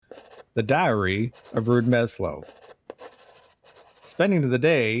The Diary of Rude Meslow. Spending the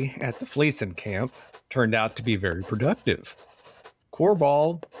day at the Fleecen camp turned out to be very productive.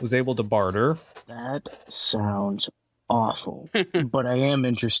 Corball was able to barter. That sounds awful, but I am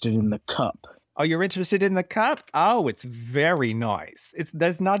interested in the cup. Oh, you're interested in the cup? Oh, it's very nice.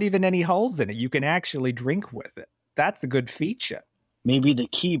 There's not even any holes in it. You can actually drink with it. That's a good feature. Maybe the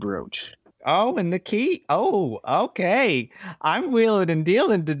key brooch. Oh, and the key. Oh, okay. I'm wheeling and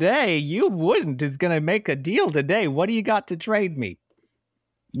dealing today. You wouldn't is going to make a deal today. What do you got to trade me?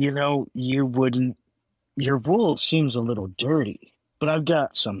 You wouldn't. Your wool seems a little dirty, but I've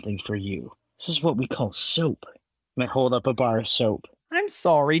got something for you. This is what we call soap. And I hold up a bar of soap. I'm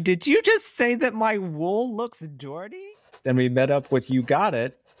sorry, did you just say that my wool looks dirty? Then we met up with You Got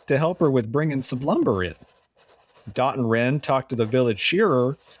It to help her with bringing some lumber in. Dot and Wren talked to the village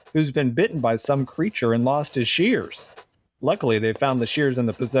shearer who's been bitten by some creature and lost his shears. Luckily, they found the shears in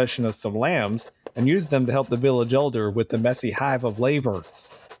the possession of some lambs and used them to help the village elder with the messy hive of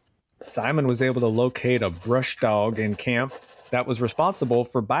laborers. Simon was able to locate a brush dog in camp that was responsible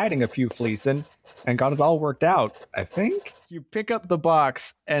for biting a few Fleecen and got it all worked out, I think. You pick up the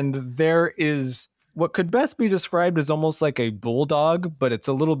box and there is what could best be described as almost like a bulldog, but it's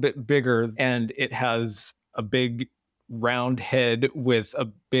a little bit bigger and it has a big round head with a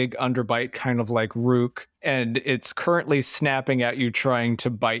big underbite, kind of like Rook, and it's currently snapping at you, trying to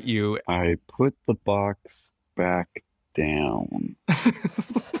bite you. I put the box back down.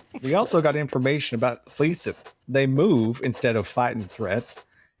 We also got information about the Fleecen. They move instead of fighting threats,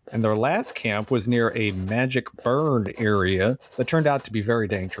 and their last camp was near a magic burn area that turned out to be very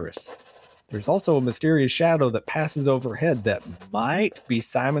dangerous. There's also a mysterious shadow that passes overhead that might be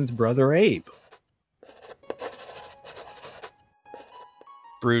Simon's brother Abe.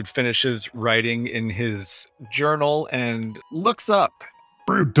 Brood finishes writing in his journal and looks up.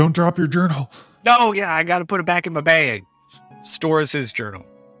 Brood, don't drop your journal. Oh, yeah, I gotta put it back in my bag. Stores his journal.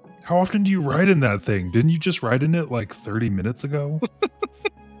 How often do you write in that thing? Didn't you just write in it like 30 minutes ago?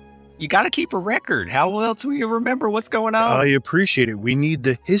 You gotta keep a record. How else will you remember what's going on? I appreciate it. We need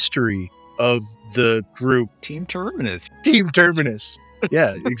the history of the group. Team Terminus. Team Terminus.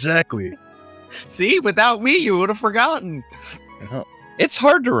 Yeah, exactly. See, without me, you would have forgotten. It's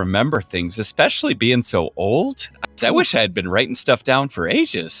hard to remember things, especially being so old. I wish I had been writing stuff down for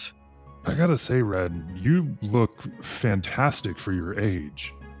ages. I gotta say, Red, you look fantastic for your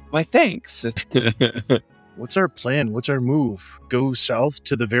age. Why, thanks. What's our plan? What's our move? Go south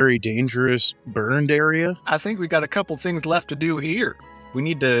to the very dangerous burned area? I think we got a couple things left to do here. We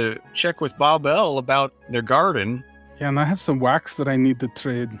need to check with Bob L about their garden. Yeah, and I have some wax that I need to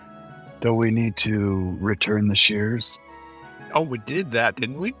trade. Do we need to return the shears? Oh, we did that,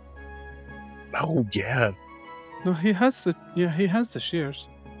 didn't we? Oh, yeah. No, he has the shears.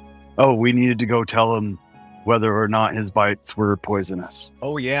 Oh, we needed to go tell him whether or not his bites were poisonous.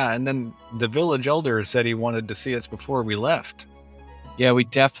 Oh, yeah, and then the village elder said he wanted to see us before we left. Yeah, we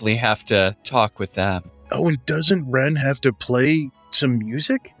definitely have to talk with them. Oh, and doesn't Ren have to play some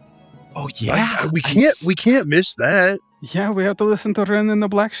music? Oh, yeah. We can't miss that. Yeah, we have to listen to Ren and the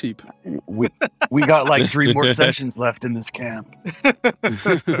Black Sheep. We got like 3 more sessions left in this camp.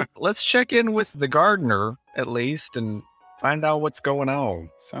 Let's check in with the gardener, at least, and find out what's going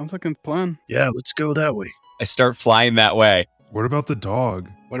on. Sounds like a plan. Yeah, let's go that way. I start flying that way. What about the dog?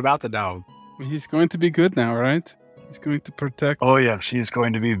 What about the dog? He's going to be good now, right? He's going to protect. Oh, yeah, she's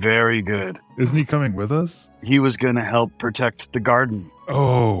going to be very good. Isn't he coming with us? He was going to help protect the garden.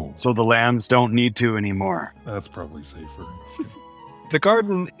 Oh, So the lambs don't need to anymore. that's probably safer. The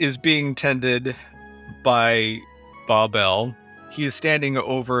garden is being tended by Bob L. He is standing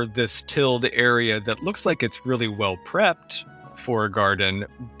over this tilled area that looks like it's really well prepped for a garden,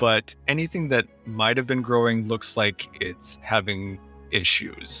 but anything that might have been growing looks like it's having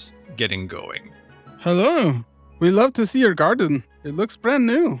issues getting going. Hello. We love to see your garden. It looks brand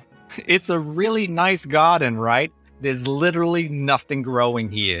new. It's a really nice garden, right? There's literally nothing growing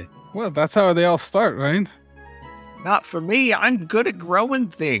here. Well, that's how they all start, right? Not for me. I'm good at growing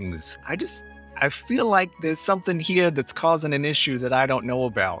things. I feel like there's something here that's causing an issue that I don't know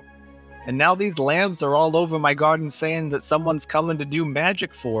about. And now these lambs are all over my garden saying that someone's coming to do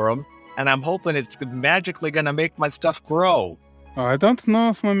magic for them, and I'm hoping it's magically going to make my stuff grow. Oh, I don't know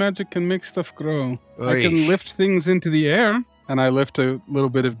if my magic can make stuff grow. I Oy. can lift things into the air, and I lift a little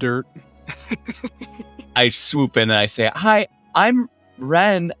bit of dirt. I swoop in and I say, "Hi, I'm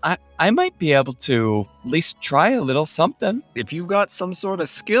Ren. I might be able to at least try a little something." If you got some sort of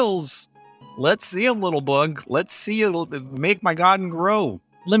skills, let's see 'em, little bug. Let's see you make my garden grow.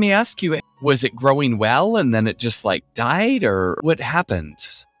 Let me ask you, was it growing well and then it just like died, or what happened?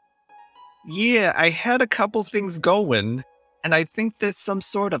 Yeah, I had a couple things going, and I think there's some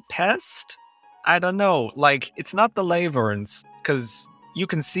sort of pest. I don't know, like, it's not the laverns, because you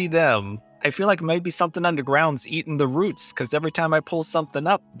can see them. I feel like maybe something underground's eating the roots, because every time I pull something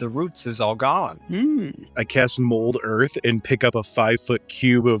up, the roots is all gone. I cast mold earth and pick up a 5-foot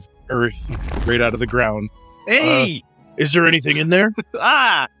cube of earth right out of the ground. Hey! Is there anything in there?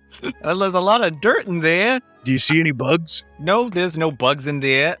 There's a lot of dirt in there. Do you see any bugs? No, there's no bugs in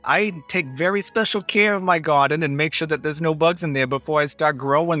there. I take very special care of my garden and make sure that there's no bugs in there before I start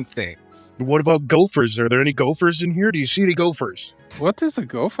growing things. What about gophers? Are there any gophers in here? Do you see any gophers? What is a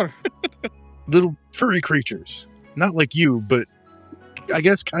gopher? Little furry creatures. Not like you, but I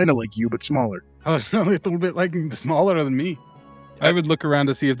guess kind of like you, but smaller. Oh, a little bit like smaller than me. I would look around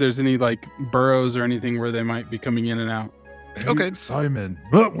to see if there's any like burrows or anything where they might be coming in and out. Hey, Okay. Simon.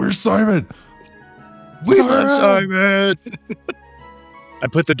 Oh, where's Simon? Simon! I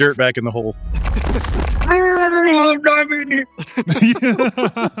put the dirt back in the hole.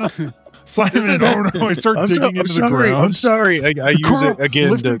 Simon, oh no, I start digging into the ground. I'm sorry. I use Carl, it again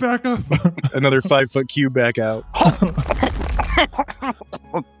lift to it back up. another 5-foot cube back out.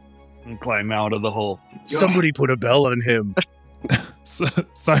 And climb out of the hole. Somebody put a bell on him.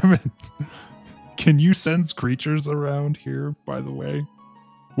 Simon, can you sense creatures around here, by the way?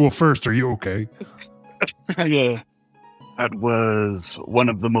 Well, first, are you okay? Yeah. That was one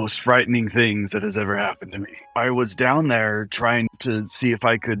of the most frightening things that has ever happened to me. I was down there trying to see if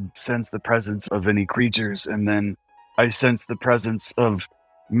I could sense the presence of any creatures, and then I sensed the presence of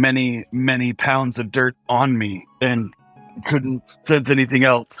many, many pounds of dirt on me and couldn't sense anything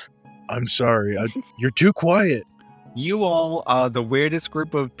else. I'm sorry. You're too quiet. You all are the weirdest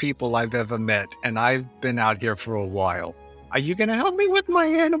group of people I've ever met, and I've been out here for a while. Are you gonna help me with my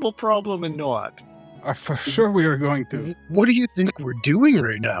animal problem or not? For sure we are going to. What do you think we're doing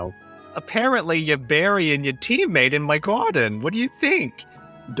right now? Apparently you're burying your teammate in my garden. What do you think?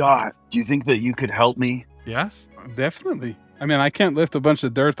 Dot, do you think that you could help me? Yes, definitely. I mean, I can't lift a bunch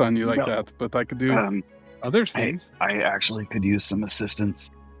of dirt on you like No. that, but I could do other things. I actually could use some assistance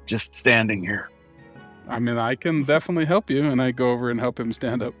just standing here. I mean, I can definitely help you, and I go over and help him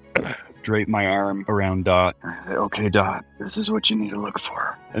stand up. Drape my arm around Dot. Okay, Dot, this is what you need to look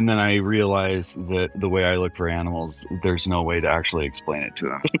for. And then I realize that the way I look for animals, there's no way to actually explain it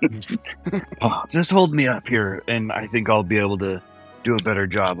to him. Just hold me up here, and I think I'll be able to do a better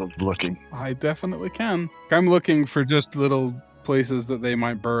job of looking. I definitely can. I'm looking for just little places that they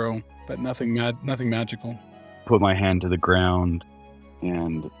might burrow, but nothing magical. Put my hand to the ground,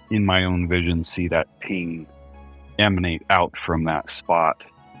 and in my own vision, see that ping emanate out from that spot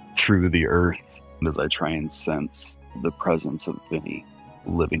through the earth as I try and sense the presence of any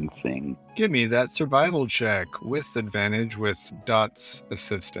living thing. Give me that survival check with advantage with Dot's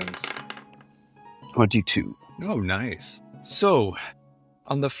assistance. 22. Oh, nice. So,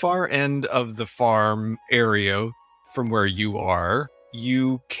 on the far end of the farm area from where you are,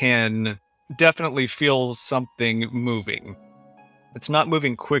 you can definitely feel something moving. It's not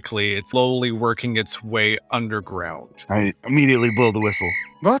moving quickly, it's slowly working its way underground. I immediately blow the whistle.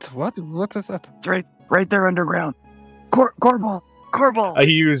 What is that? It's right there underground. Corball! I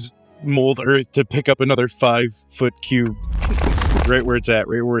use mold earth to pick up another 5-foot cube. Right where it's at,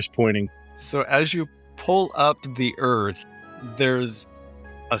 right where it's pointing. So as you pull up the earth, there's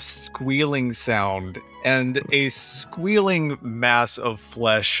a squealing sound, and a squealing mass of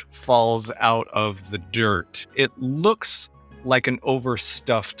flesh falls out of the dirt. It looks like an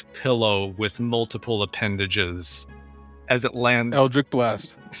overstuffed pillow with multiple appendages as it lands Eldritch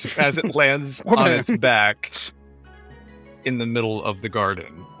Blast. as it lands What on a- its back in the middle of the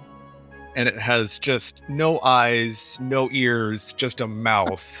garden. And it has just no eyes, no ears, just a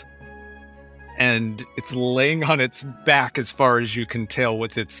mouth. And it's laying on its back as far as you can tell,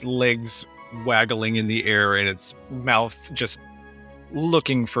 with its legs waggling in the air and its mouth just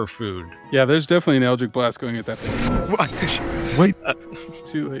looking for food. Yeah, there's definitely an Eldritch Blast going at that thing. Wait,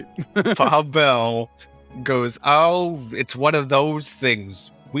 It's too late. Fabel goes, "Oh, it's one of those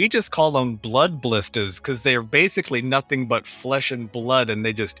things. We just call them blood blisters because they're basically nothing but flesh and blood, and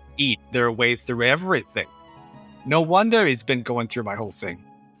they just eat their way through everything. No wonder he's been going through my whole thing."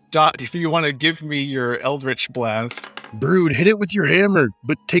 Dot, if you want to give me your Eldritch Blast. Brood, hit it with your hammer,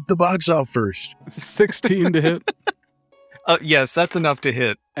 but take the box off first. 16 to hit Yes, that's enough to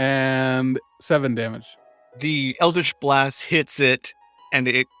hit. and 7 damage. The Eldritch Blast hits it, and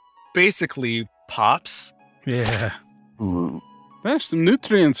it basically pops. Yeah. Ooh. There's some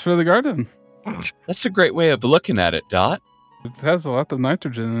nutrients for the garden. That's a great way of looking at it, Dot. It has a lot of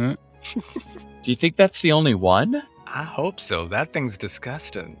nitrogen in it. Do you think that's the only one? I hope so. That thing's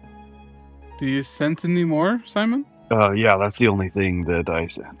disgusting. Do you sense any more, Simon? Yeah, that's the only thing that I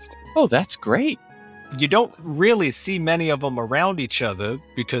sensed. Oh, that's great. You don't really see many of them around each other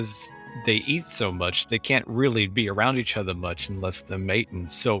because they eat so much. They can't really be around each other much unless they're mating.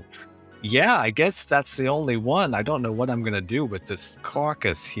 So, yeah, I guess that's the only one. I don't know what I'm going to do with this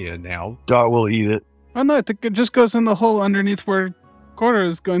carcass here now. Dot will eat it. Oh, no, I think it just goes in the hole underneath where Cora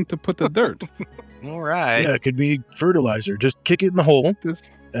is going to put the dirt. All right. Yeah, it could be fertilizer. Just kick it in the hole,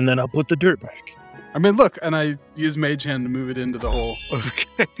 This- and then I'll put the dirt back. I mean, look, and I use Mage Hand to move it into the hole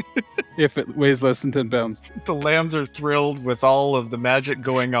Okay. if it weighs less than 10 pounds. The lambs are thrilled with all of the magic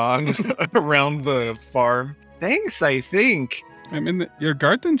going on around the farm. Thanks, I think. I mean, your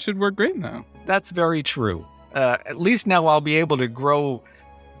garden should work great now. That's very true. At least now I'll be able to grow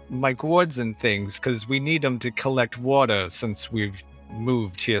my gourds and things because we need them to collect water since we've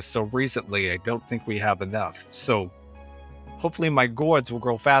moved here so recently. I don't think we have enough. So hopefully my gourds will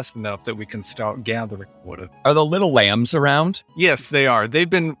grow fast enough that we can start gathering water. Are the little lambs around? Yes, they are. They've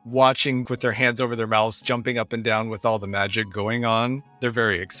been watching with their hands over their mouths, jumping up and down with all the magic going on. They're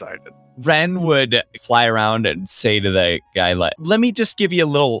very excited. Ren would fly around and say to the guy, like, let me just give you a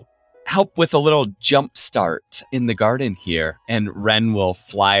little help with a little jump start in the garden here. And Ren will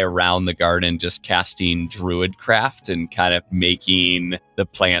fly around the garden just casting druid craft and kind of making the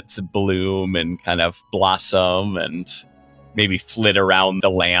plants bloom and kind of blossom and maybe flit around the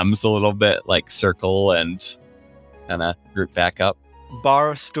lambs a little bit, like circle and kind of group back up.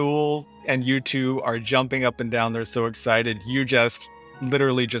 Barstool and you two are jumping up and down. They're so excited. You just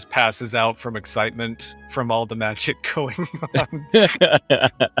literally just passes out from excitement from all the magic going on.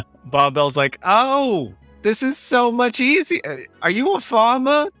 Barbell's like, oh, this is so much easier. Are you a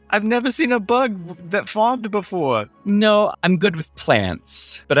farmer? I've never seen a bug that farmed before. No, I'm good with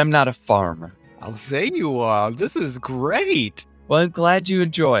plants, but I'm not a farmer. I'll say you are. This is great. Well, I'm glad you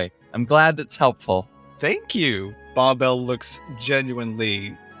enjoy. I'm glad it's helpful. Thank you. Barbell looks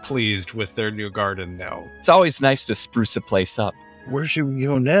genuinely pleased with their new garden now. It's always nice to spruce a place up. Where should we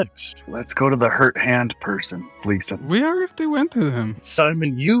go next? Let's go to the hurt hand person, Fleecen. We already went to him.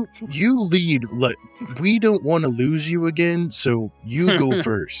 Simon, you lead. We don't want to lose you again, so you go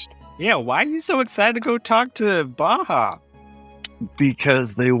first. Yeah, why are you so excited to go talk to Baha?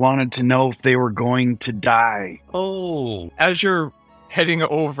 Because they wanted to know if they were going to die. Oh, as you're heading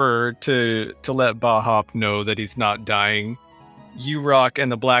over to let Bahop know that he's not dying, U-Rock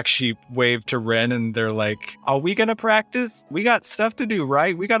and the Black Sheep wave to Ren and they're like, are we gonna practice? We got stuff to do,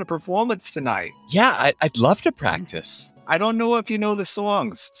 right? We got a performance tonight. Yeah, I'd love to practice. I don't know if you know the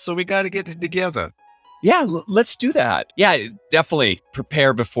songs, so we gotta get it together. Yeah, let's do that. Yeah, definitely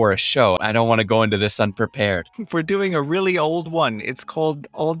prepare before a show. I don't want to go into this unprepared. We're doing a really old one. It's called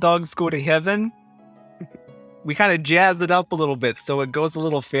All Dogs Go to Heaven. We kind of jazz it up a little bit so it goes a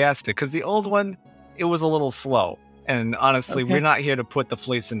little faster, because the old one, it was a little slow. And honestly, Okay. we're not here to put the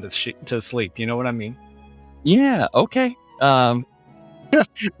Fleecen to sleep. You know what I mean? Yeah, okay.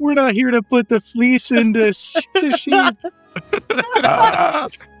 We're not here to put the fleece into sheep.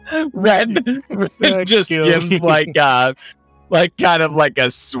 Ren just kill gives me. like kind of like a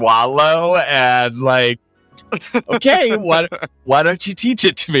swallow and like, okay, why don't you teach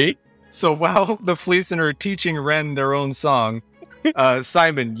it to me? So while the Fleecen are teaching Ren their own song,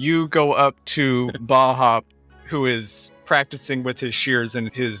 Simon, you go up to Bahop, who is practicing with his shears in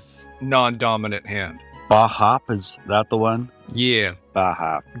his non-dominant hand. Bahop, is that the one? Yeah,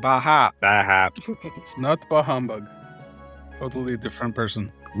 Bahop. Bahop. Bahop. It's not Bah Humbug. Totally different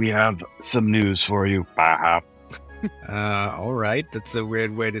person. We have some news for you, Bahop. All right. That's a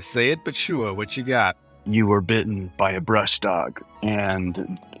weird way to say it, but sure. What you got? You were bitten by a brush dog,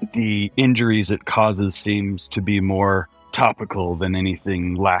 and the injuries it causes seems to be more topical than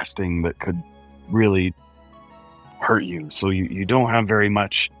anything lasting that could really hurt you. So you don't have very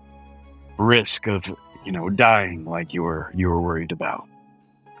much risk of, dying like you were worried about.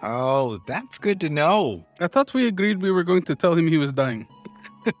 Oh, that's good to know. I thought we agreed we were going to tell him he was dying.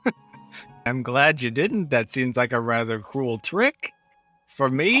 I'm glad you didn't. That seems like a rather cruel trick. For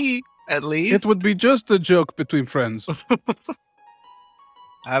me, at least. It would be just a joke between friends.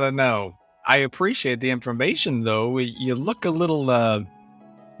 I don't know. I appreciate the information, though. You look a little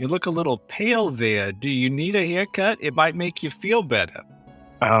pale there. Do you need a haircut? It might make you feel better.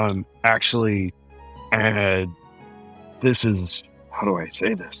 Actually, this is, how do I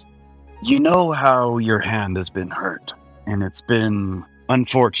say this? You know how your hand has been hurt, and it's been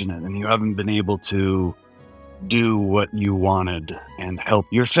unfortunate, and you haven't been able to do what you wanted and help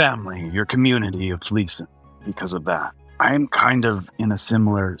your family, your community of Fleecen because of that. I'm kind of in a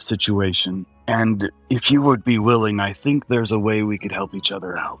similar situation, And if you would be willing, I think there's a way we could help each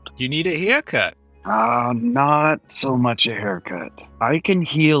other out. You need a haircut. Not so much a haircut. I can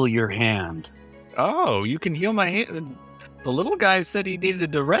heal your hand. Oh, you can heal my hand. The little guy said he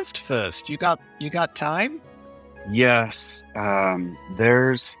needed to rest first. You got time? Yes,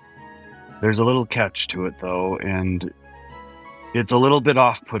 there's a little catch to it, though, and it's a little bit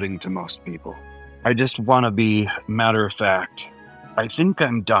off-putting to most people. I just want to be matter of fact. I think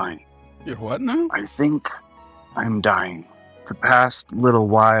I'm dying. You're what now? I think I'm dying. The past little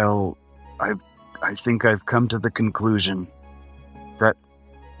while, I think I've come to the conclusion that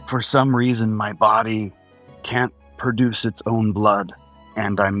for some reason my body can't produce its own blood,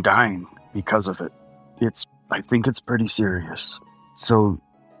 and I'm dying because of it. I think it's pretty serious. So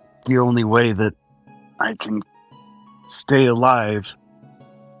the only way that I can stay alive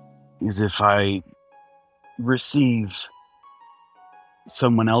is if I receive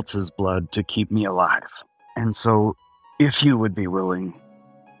someone else's blood to keep me alive. And so if you would be willing,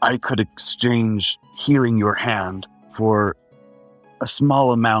 I could exchange healing your hand for a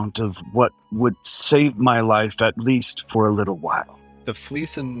small amount of what would save my life, at least for a little while. The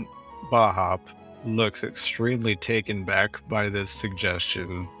Fleecen Bahop looks extremely taken back by this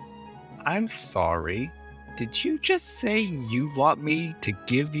suggestion. I'm sorry. Did you just say you want me to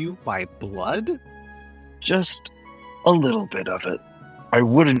give you my blood? Just a little bit of it. I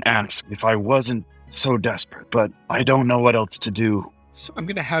wouldn't ask if I wasn't so desperate, but I don't know what else to do. So I'm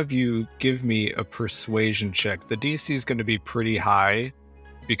going to have you give me a persuasion check. The DC is going to be pretty high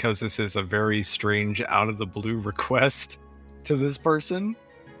because this is a very strange out-of-the-blue request to this person.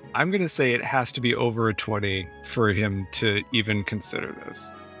 I'm going to say it has to be over a 20 for him to even consider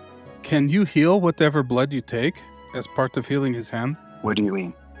this. Can you heal whatever blood you take as part of healing his hand? What do you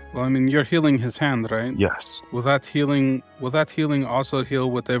mean? Well, I mean, you're healing his hand, right? Yes. Will that healing also heal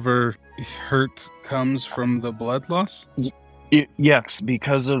whatever hurt comes from the blood loss? Yes,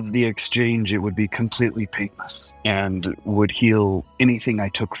 because of the exchange, it would be completely painless and would heal anything I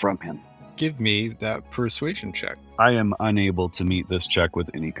took from him. Give me that persuasion check. I am unable to meet this check with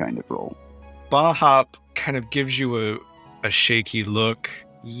any kind of roll. Bahop kind of gives you a shaky look.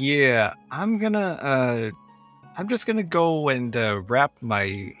 Yeah, I'm just gonna go and wrap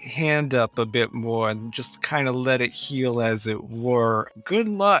my hand up a bit more and just kind of let it heal as it were. Good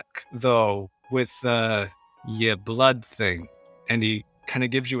luck, though, with your blood thing. And he kind of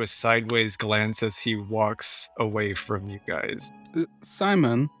gives you a sideways glance as he walks away from you guys.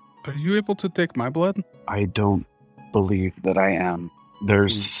 Simon, are you able to take my blood? I don't believe that I am.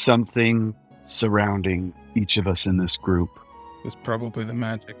 There's something surrounding each of us in this group. It's probably the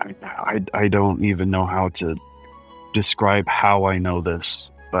magic. I don't even know how to describe how I know this,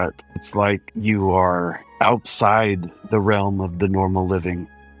 but it's like you are outside the realm of the normal living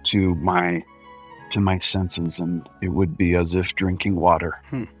to my senses, and it would be as if drinking water.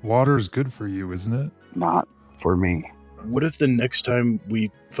 Water is good for you, isn't it? Not for me. What if the next time we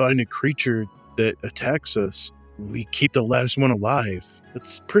find a creature that attacks us, we keep the last one alive?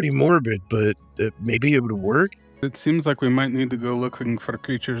 It's pretty morbid, but maybe it would work? It seems like we might need to go looking for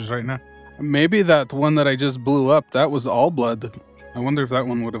creatures right now. Maybe that one that I just blew up, that was all blood. I wonder if that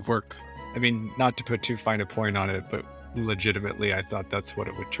one would have worked. I mean, not to put too fine a point on it, but legitimately, I thought that's what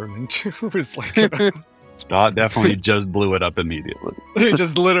it would turn into. It was like Scott definitely just blew it up immediately. he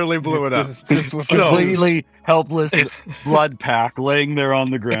just literally blew it up. Just with So- Completely helpless blood pack laying there on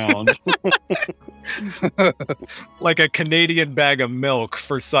the ground. Like a Canadian bag of milk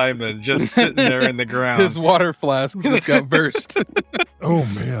for Simon, just sitting there in the ground. his water flask just got burst. Oh,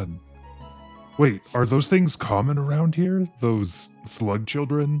 man. Wait, are those things common around here? Those slug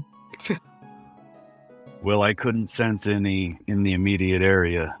children? Well, I couldn't sense any in the immediate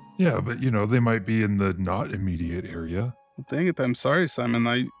area. Yeah, but they might be in the not immediate area. Dang it, I'm sorry, Simon.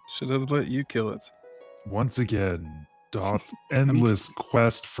 I should have let you kill it. Once again, Dot's endless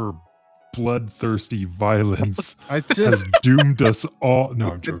quest for bloodthirsty violence I has just doomed us all. No,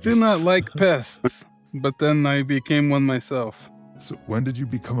 I'm I joking. do not like pests, but then I became one myself. So when did you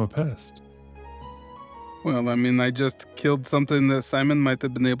become a pest? Well, I mean, I just killed something that Simon might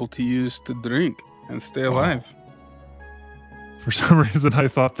have been able to use to drink and stay alive. For some reason, I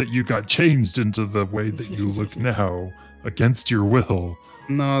thought that you got changed into the way that you look now, against your will.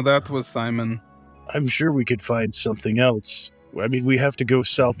 No, that was Simon. I'm sure we could find something else. I mean, we have to go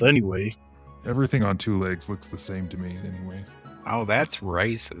south anyway. Everything on two legs looks the same to me, anyways. Oh, that's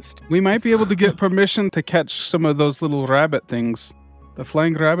racist. We might be able to get permission to catch some of those little rabbit things. The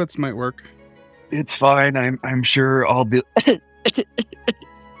flying rabbits might work. It's fine. I'm sure I'll be.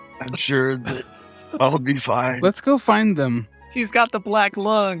 I'm sure that I'll be fine. Let's go find them. He's got the black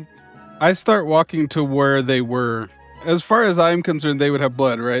lung. I start walking to where they were. As far as I'm concerned, they would have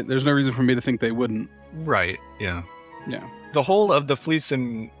blood, right? There's no reason for me to think they wouldn't. Right, yeah. Yeah. The whole of the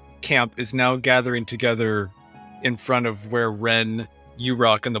Fleecen camp is now gathering together in front of where Ren,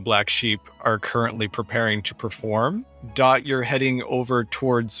 Urok, and the Black Sheep are currently preparing to perform. Dot, you're heading over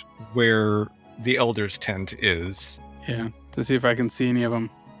towards where the Elder's tent is. Yeah, to see if I can see any of them.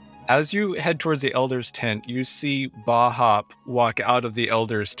 As you head towards the Elder's tent, you see Bahop walk out of the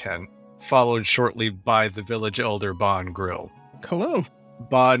Elder's tent, followed shortly by the village elder Bon Grill. Hello.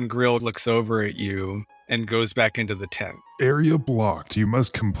 Bon Grill looks over at you and goes back into the tent. Area blocked. You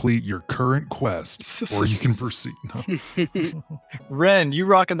must complete your current quest, or you can proceed. No. Ren,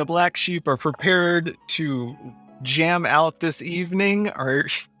 Urok, and the Black Sheep are prepared to jam out this evening. Are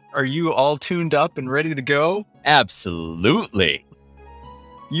you all tuned up and ready to go? Absolutely.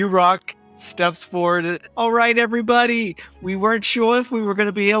 Urok steps forward. All right, everybody. We weren't sure if we were going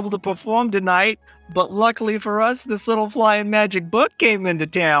to be able to perform tonight, but luckily for us, this little flying magic book came into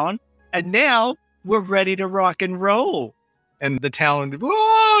town, and now we're ready to rock and roll. And the town,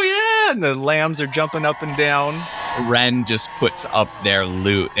 whoa, yeah, and the lambs are jumping up and down. Ren just puts up their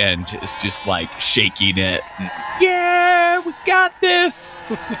loot and is just like shaking it. Yeah, we got this.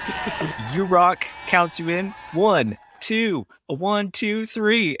 Urok counts you in. 1, 2, 1, 2,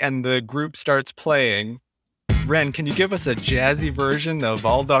 3, and the group starts playing. Ren, can you give us a jazzy version of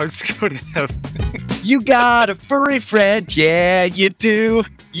All Dogs Go to Heaven? You got a furry friend, yeah, you do.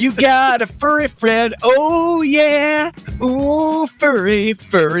 You got a furry friend, oh yeah. Ooh, furry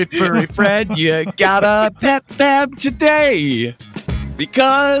friend, you gotta pet them today.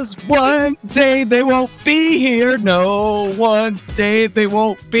 Because one day they won't be here, no, one day they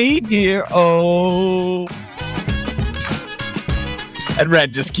won't be here, oh. And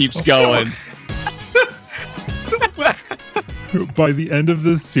Red just keeps going. By the end of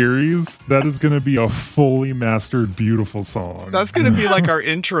this series, that is going to be a fully mastered, beautiful song. That's going to be like our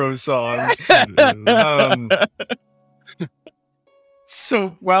intro song.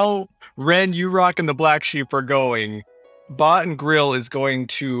 So while Ren, Urok, and the Black Sheep are going, Bot and Grill is going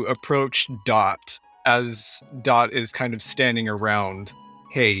to approach Dot as Dot is kind of standing around.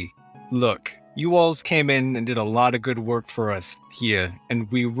 Hey, look, you alls came in and did a lot of good work for us here,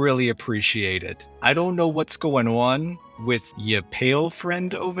 and we really appreciate it. I don't know what's going on with your pale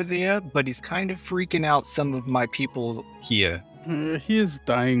friend over there, but he's kind of freaking out some of my people here. He is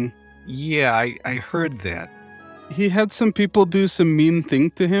dying. Yeah, I heard that. He had some people do some mean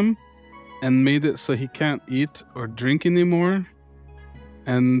thing to him and made it so he can't eat or drink anymore.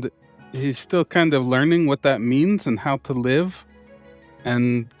 And he's still kind of learning what that means and how to live.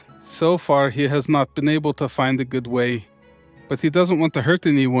 And so far, he has not been able to find a good way. But he doesn't want to hurt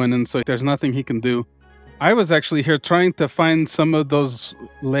anyone, and so there's nothing he can do. I was actually here trying to find some of those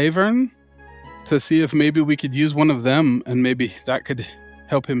Lavern to see if maybe we could use one of them, and maybe that could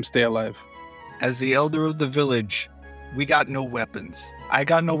help him stay alive. As the elder of the village, we got no weapons. I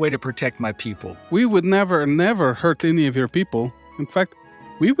got no way to protect my people. We would never hurt any of your people. In fact,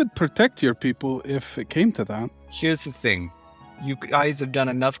 we would protect your people if it came to that. Here's the thing. You guys have done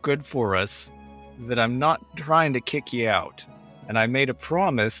enough good for us that I'm not trying to kick you out. And I made a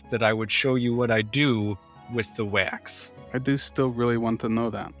promise that I would show you what I do with the wax. I do still really want to know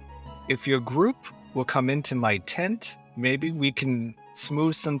that. If your group will come into my tent, maybe we can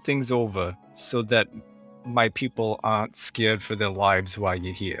smooth some things over so that my people aren't scared for their lives while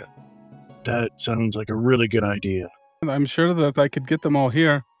you're here. That sounds like a really good idea. I'm sure that I could get them all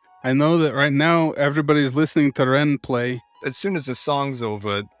here. I know that right now everybody's listening to Ren play. As soon as the song's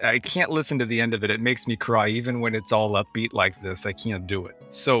over, I can't listen to the end of it. It makes me cry. Even when it's all upbeat like this, I can't do it.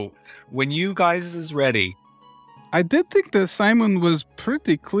 So when you guys is ready. I did think that Simon was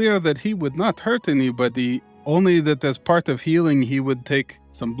pretty clear that he would not hurt anybody, only that as part of healing he would take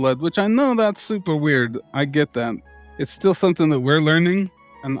some blood, which I know that's super weird. I get that. It's still something that we're learning,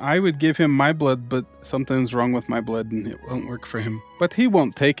 and I would give him my blood, but something's wrong with my blood and it won't work for him. But he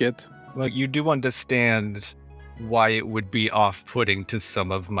won't take it. Well, you do understand why it would be off-putting to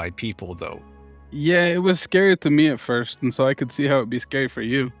some of my people, though. Yeah, it was scary to me at first, and so I could see how it'd be scary for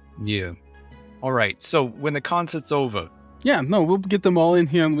you. Yeah. All right, so when the concert's over... Yeah, no, we'll get them all in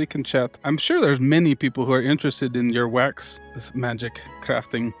here and we can chat. I'm sure there's many people who are interested in your wax, this magic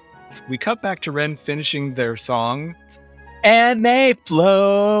crafting. We cut back to Ren finishing their song. And they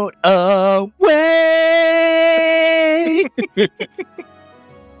float away.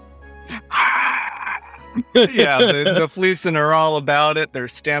 Yeah, the Fleecen are all about it. They're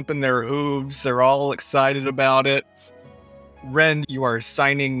stamping their hooves. They're all excited about it. Ren, you are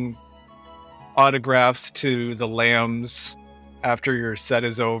signing autographs to the lambs after your set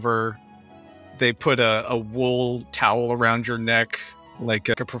is over. They put a wool towel around your neck, like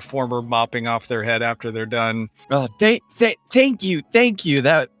a performer mopping off their head after they're done. Oh, thank you.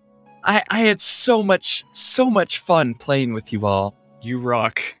 That I had so much fun playing with you all.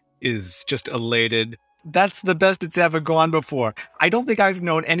 U-Rock is just elated. That's the best it's ever gone before. I don't think I've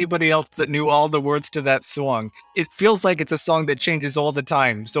known anybody else that knew all the words to that song. It feels like it's a song that changes all the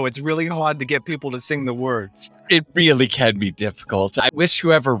time, so it's really hard to get people to sing the words. It really can be difficult. I wish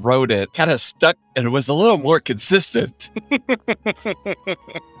whoever wrote it kind of stuck and was a little more consistent.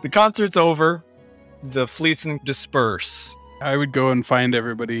 The concert's over. The Fleecen disperse. I would go and find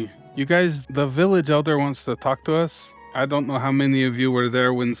everybody. You guys, the village elder wants to talk to us. I don't know how many of you were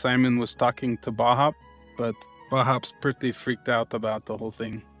there when Simon was talking to Bahop, but Bahop's pretty freaked out about the whole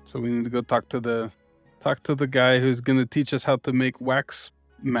thing. So we need to go talk to the guy who's gonna teach us how to make wax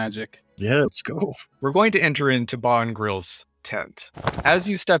magic. Yeah, let's go. We're going to enter into Bar and Grill's tent. As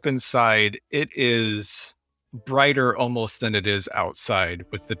you step inside, it is brighter almost than it is outside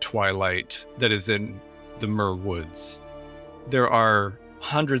with the twilight that is in the Myrrh Woods. There are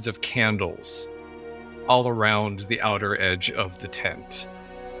hundreds of candles all around the outer edge of the tent.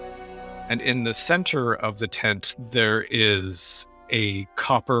 And in the center of the tent, there is a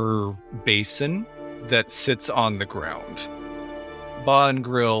copper basin that sits on the ground. Ba and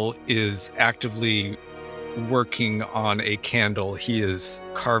Grill is actively working on a candle. He is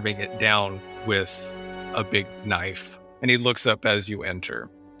carving it down with a big knife. And he looks up as you enter.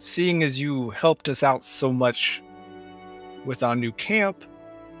 Seeing as you helped us out so much with our new camp,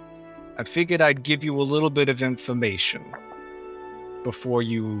 I figured I'd give you a little bit of information before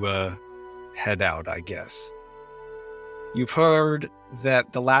you head out, I guess. You've heard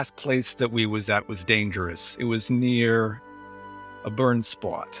that the last place that we was at was dangerous. It was near a burn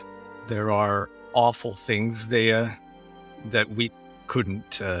spot. There are awful things there that we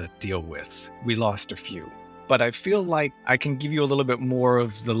couldn't deal with. We lost a few. But I feel like I can give you a little bit more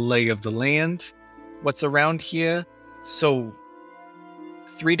of the lay of the land, what's around here. So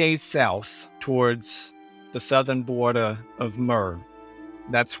 3 days south towards the southern border of Myrrh,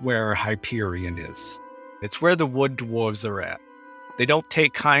 that's where Hyperion is. It's where the wood dwarves are at. They don't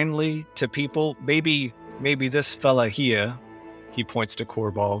take kindly to people. Maybe this fella here, he points to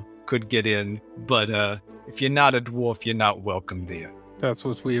Korbal, could get in, but if you're not a dwarf, you're not welcome there. That's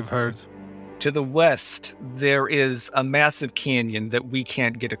what we have heard. To the west, there is a massive canyon that we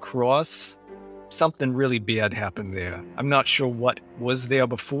can't get across. Something really bad happened there. I'm not sure what was there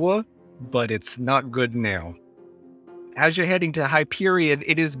before, but it's not good now. As you're heading to Hyperion,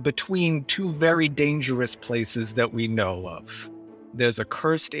 it is between two very dangerous places that we know of. There's a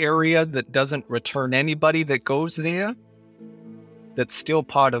cursed area that doesn't return anybody that goes there. That's still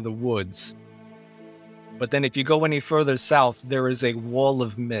part of the woods. But then if you go any further south, there is a wall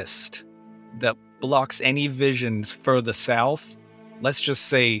of mist that blocks any visions further south. Let's just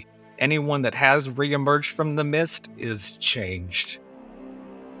say anyone that has reemerged from the mist is changed.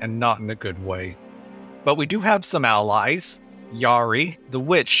 And not in a good way. But we do have some allies. Yari, the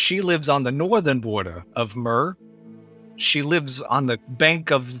witch, she lives on the northern border of Myrrh. She lives on the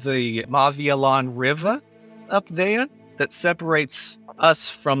bank of the Mavialan River up there that separates us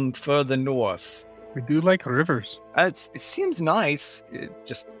from further north. We do like rivers. It seems nice,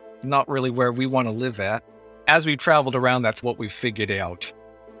 just not really where we want to live at. As we traveled around, that's what we figured out.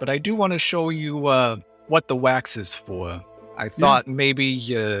 But I do want to show you what the wax is for. I thought maybe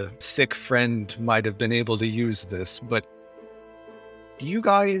your sick friend might have been able to use this, but do you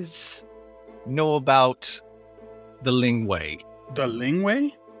guys know about the Lingwei? The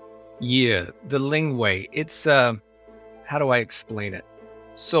Lingwei? Yeah, the Lingwei. It's, how do I explain it?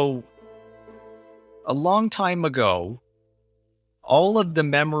 So, a long time ago, all of the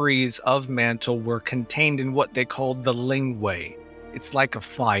memories of Mantle were contained in what they called the Lingwei. It's like a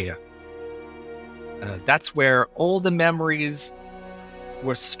fire. That's where all the memories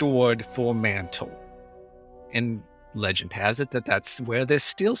were stored for Mantle. And legend has it that that's where they're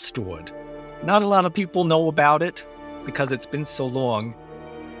still stored. Not a lot of people know about it because it's been so long,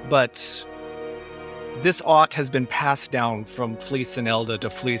 but this art has been passed down from Fleecen Elder to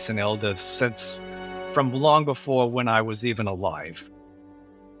Fleecen Elder since from long before when I was even alive.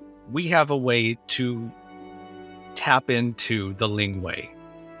 We have a way to tap into the Lingwei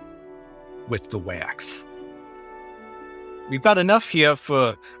with the wax. We've got enough here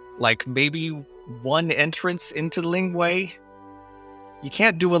for like maybe one entrance into the Lingwei. You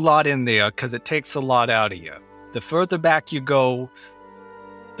can't do a lot in there because it takes a lot out of you. The further back you go,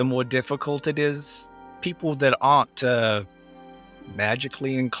 the more difficult it is. People that aren't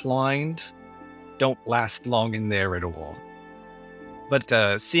magically inclined don't last long in there at all.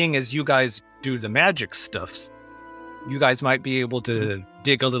 But seeing as you guys do the magic stuffs, you guys might be able to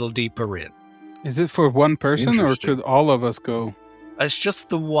dig a little deeper in. Is it for one person, or Interesting. could all of us go? It's just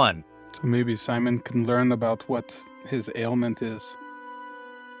the one. So maybe Simon can learn about what his ailment is.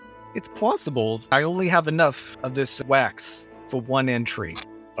 It's possible. I only have enough of this wax for one entry.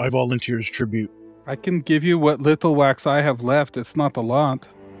 I volunteer as tribute. I can give you what little wax I have left. It's not a lot.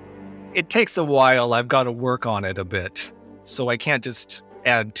 It takes a while. I've got to work on it a bit. So I can't just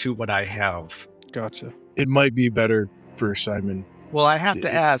add to what I have. Gotcha. It might be better for Simon. Well, I have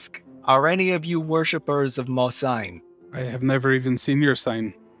to ask, are any of you worshippers of Mosine? I have never even seen your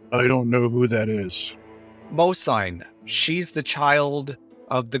sign. I don't know who that is. Mosine, she's the child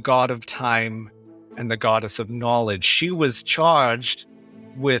of the god of time and the goddess of knowledge. She was charged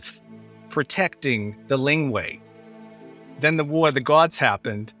with protecting the Lingwei. Then the War of the Gods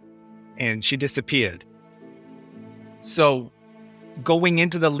happened, and she disappeared. So, going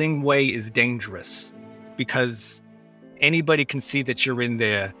into the Lingwei is dangerous, because anybody can see that you're in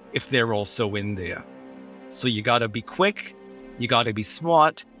there if they're also in there. So you gotta be quick, you gotta be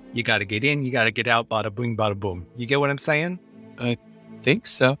smart, you gotta get in, you gotta get out, bada boom, bada boom. You get what I'm saying? Think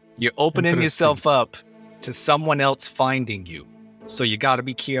so. You're opening Interesting. yourself up to someone else finding you. So you gotta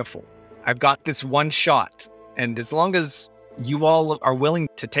be careful. I've got this one shot, and as long as you all are willing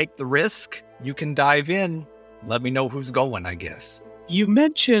to take the risk, you can dive in. Let me know who's going, I guess. You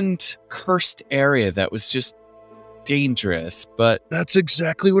mentioned cursed area that was just dangerous, but That's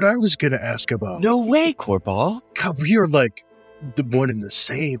exactly what I was going to ask about. no way, Corball. God, we are like the one and the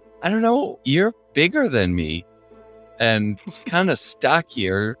same. I don't know. You're bigger than me and kind of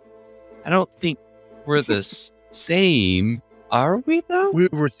stockier. I don't think we're the same. Are we, though? We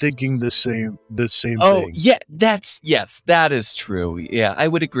were thinking the same Oh, thing. yeah, yes, that is true. Yeah, I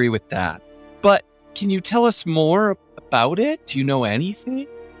would agree with that. But can you tell us more about it? Do you know anything?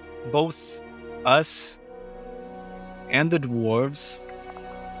 Both us and the dwarves,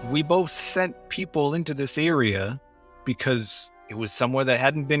 we both sent people into this area because it was somewhere that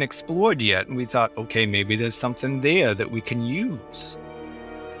hadn't been explored yet, and we thought, okay, maybe there's something there that we can use.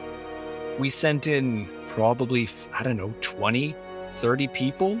 We sent in probably, 20, 30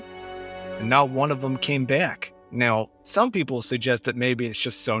 people, and not one of them came back. Now, some people suggest that maybe it's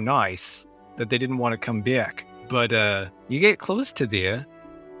just so nice that they didn't want to come back, but you get close to there,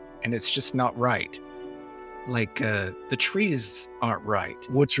 and it's just not right. Like, the trees aren't right.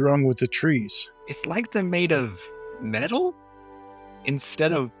 What's wrong with the trees? It's like they're made of metal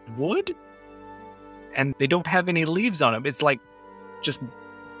instead of wood, and they don't have any leaves on them. It's like just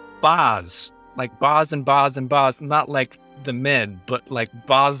bars, like bars and bars and bars, not like the men, but like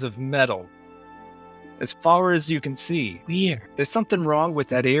bars of metal. As far as you can see, Weird. there's something wrong with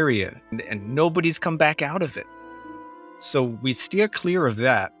that area, and nobody's come back out of it. So we steer clear of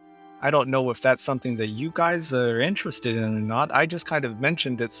that. I don't know if that's something that you guys are interested in or not. I just kind of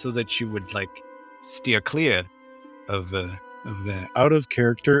mentioned it so that you would, steer clear of that. Out of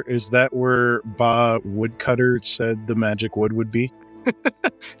character, is that where Ba Woodcutter said the magic wood would be?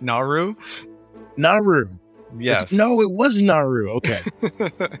 Naru? Naru. Yes. No, it was Naru. Okay.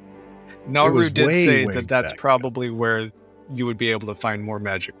 Naru was did way, say way that that's back. probably where you would be able to find more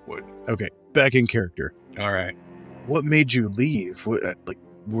magic wood. Okay. Back in character. All right. What made you leave?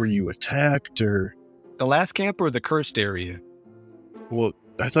 Were you attacked or? The last camp or the cursed area? Well,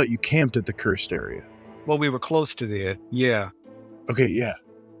 I thought you camped at the cursed area. Well, we were close to there. Yeah. Okay, yeah.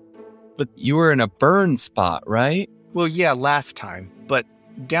 But you were in a burn spot, right? Well, yeah, last time. But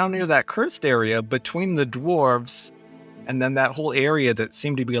down near that cursed area, between the dwarves and then that whole area that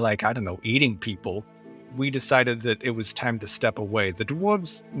seemed to be eating people, we decided that it was time to step away. The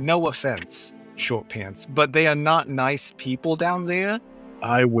dwarves, no offense, Short Pants, but they are not nice people down there.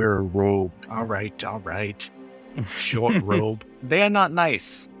 I wear a robe. All right. Short robe. They are not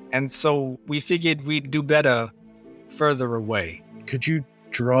nice. And so we figured we'd do better further away. Could you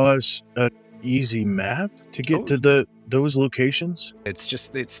draw us an easy map to get Oh. to those locations? It's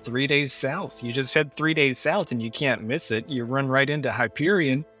 3 days south. You just head 3 days south and you can't miss it. You run right into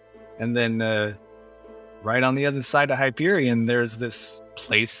Hyperion, and then right on the other side of Hyperion, there's this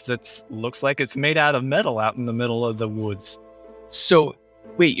place that looks like it's made out of metal out in the middle of the woods. So,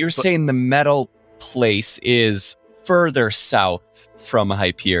 wait, you're saying the metal place is further south from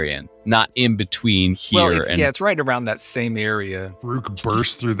Hyperion, not in between here It's right around that same area. Rook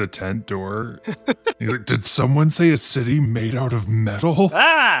burst through the tent door. He's like, did someone say a city made out of metal?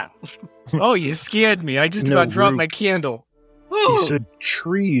 Ah! Oh, you scared me. I just No, about dropped Rook. my candle. He Woo! said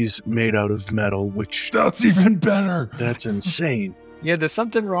trees made out of metal, which That's even better. that's insane. Yeah, there's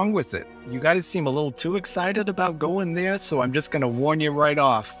something wrong with it. You guys seem a little too excited about going there, so I'm just going to warn you right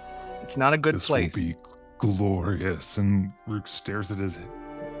off. It's not a good This place. will be glorious. And Rook stares at his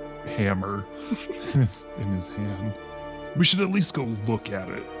hammer in his hand. We should at least go look at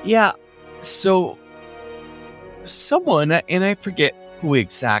it. Yeah. So someone, and I forget who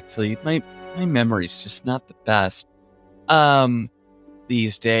exactly, my memory's just not the best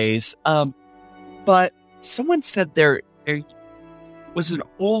these days. But someone said there was an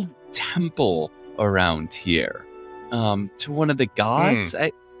old temple around here to one of the gods.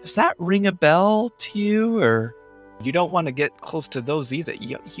 Does that ring a bell to you, or? You don't want to get close to those either.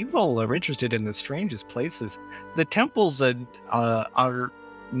 You all are interested in the strangest places. The temples are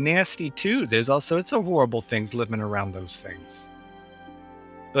nasty too. There's all sorts of horrible things living around those things.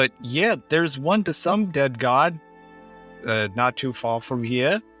 But yeah, there's one to some dead god not too far from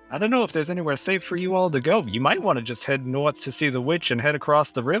here. I don't know if there's anywhere safe for you all to go. You might want to just head north to see the witch and head across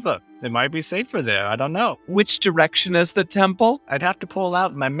the river. It might be safer there. I don't know. Which direction is the temple? I'd have to pull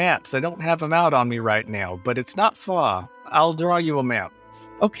out my maps. I don't have them out on me right now, but it's not far. I'll draw you a map.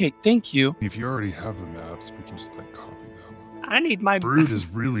 Okay, thank you. If you already have the maps, we can just copy them. I need my... Brood is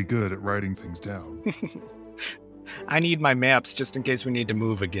really good at writing things down. I need my maps just in case we need to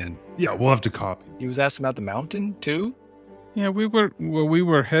move again. Yeah, we'll have to copy. You was asking about the mountain too? Yeah, we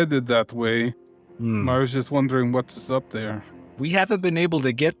were headed that way. I was just wondering what's up there. We haven't been able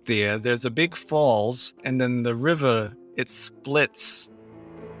to get there. There's a big falls, and then the river, it splits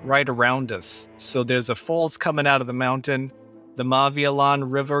right around us. So there's a falls coming out of the mountain. The Mavialan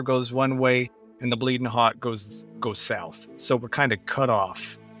River goes one way, and the Bleeding Heart goes south. So we're kind of cut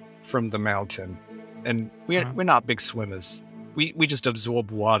off from the mountain. And we're not big swimmers. We just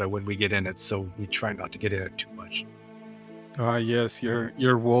absorb water when we get in it, so we try not to get in it too much. Ah, yes,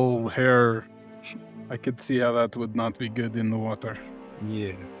 your wool hair. I could see how that would not be good in the water.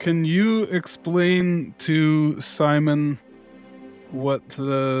 Yeah. Can you explain to Simon what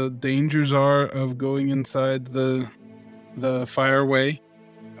the dangers are of going inside the fireway?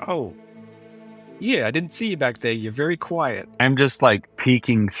 Oh. Yeah, I didn't see you back there. You're very quiet. I'm just like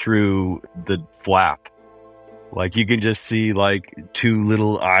peeking through the flap. Like you can just see like two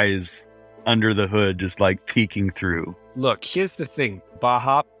little eyes under the hood, just like peeking through. Look, here's the thing.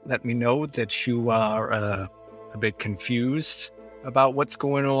 Bahop let me know that you are a bit confused about what's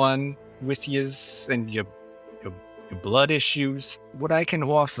going on with yous and your blood issues. What I can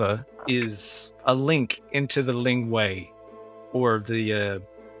offer is a link into the Lingwei, or the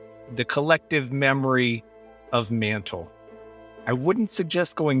collective memory of Mantle. I wouldn't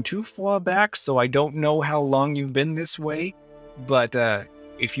suggest going too far back, so I don't know how long you've been this way, but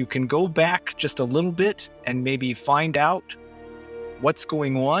if you can go back just a little bit and maybe find out what's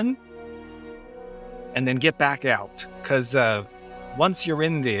going on, and then get back out. Because once you're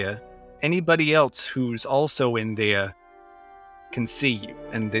in there, anybody else who's also in there can see you,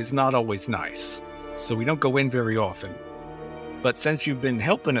 and it's not always nice. So we don't go in very often. But since you've been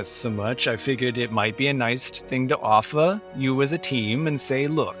helping us so much, I figured it might be a nice thing to offer you as a team and say,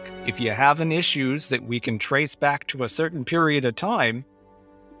 look, if you're having issues that we can trace back to a certain period of time,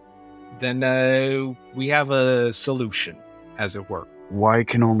 then we have a solution, as it were. Why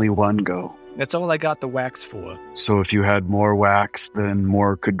can only one go? That's all I got the wax for. So if you had more wax, then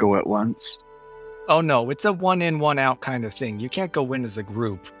more could go at once? Oh no, it's a one in, one out kind of thing. You can't go in as a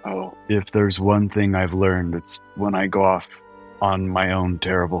group. Oh, if there's one thing I've learned, it's when I go off on my own,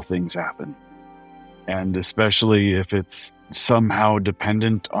 terrible things happen. And especially if it's somehow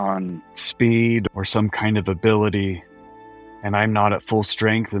dependent on speed or some kind of ability, and I'm not at full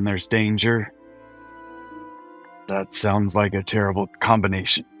strength and there's danger. That sounds like a terrible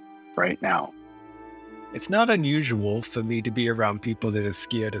combination right now. It's not unusual for me to be around people that are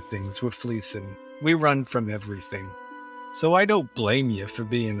scared of things. We're Fleecen. We run from everything. So I don't blame you for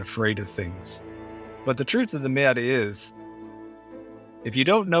being afraid of things. But the truth of the matter is, if you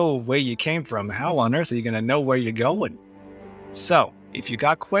don't know where you came from, how on earth are you going to know where you're going? So, if you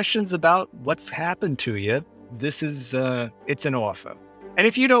got questions about what's happened to you, this is, it's an offer. And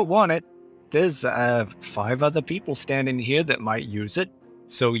if you don't want it, there's 5 other people standing here that might use it.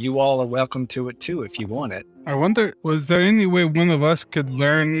 So you all are welcome to it too if you want it. I wonder, was there any way one of us could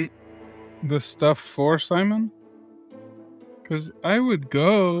learn the stuff for Simon? Because I would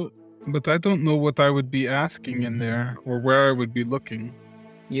go, but I don't know what I would be asking in there or where I would be looking.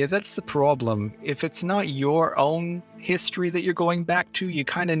 Yeah, that's the problem. If it's not your own history that you're going back to, you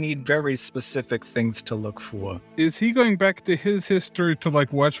kind of need very specific things to look for. Is he going back to his history to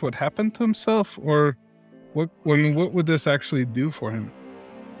like watch what happened to himself, or what would this actually do for him?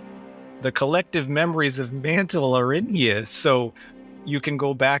 The collective memories of Mantle are in here, so you can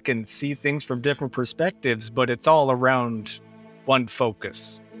go back and see things from different perspectives, but it's all around one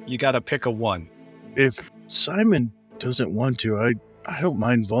focus. You got to pick a one. If Simon doesn't want to, I don't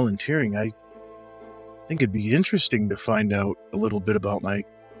mind volunteering. I think it'd be interesting to find out a little bit about my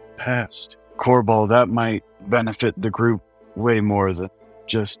past. Corball, that might benefit the group way more than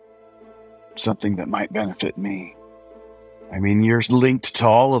just something that might benefit me. I mean, you're linked to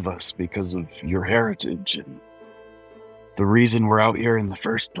all of us because of your heritage and the reason we're out here in the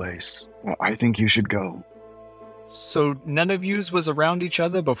first place. I think you should go. So none of yous was around each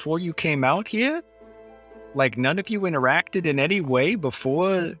other before you came out here? Like none of you interacted in any way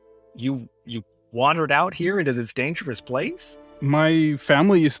before you wandered out here into this dangerous place? My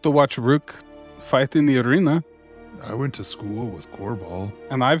family used to watch Rook fight in the arena, I went to school with Corball.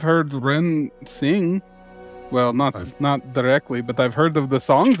 and I've heard Ren sing. Well, not directly, but I've heard of the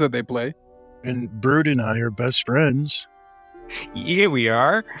songs that they play. And Bird and I are best friends. Here we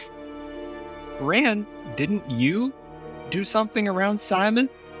are. Ran, didn't you do something around Simon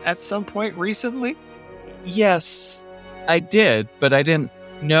at some point recently? Yes, I did, but I didn't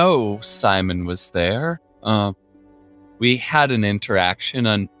know Simon was there. We had an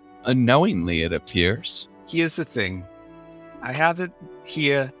interaction unknowingly, it appears. Here's the thing. I have it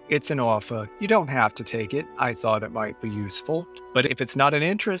here. It's an offer. You don't have to take it. I thought it might be useful. But if it's not an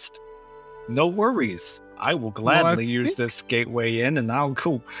interest, no worries. I will gladly use this gateway in, and I'll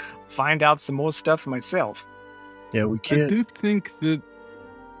go find out some more stuff myself. Yeah, we I can't. do think that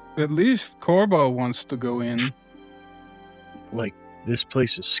at least Corbo wants to go in. Like, this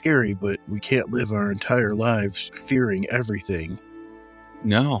place is scary, but we can't live our entire lives fearing everything.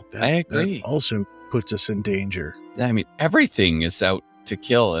 No, I agree. That also puts us in danger. I mean, everything is out to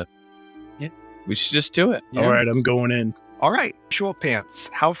kill it. Yeah, we should just do it. All right, I'm going in All right, short pants.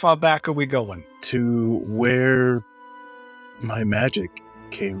 How far back are we going? to where my magic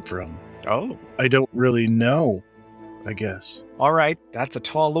came from. Oh. I don't really know, I guess. All right, that's a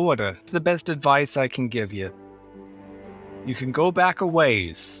tall order. It's the best advice I can give you. You can go back a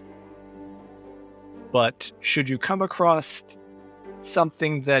ways, but should you come across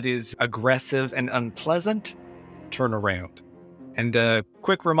something that is aggressive and unpleasant, turn around. And a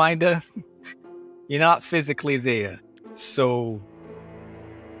quick reminder, you're not physically there, so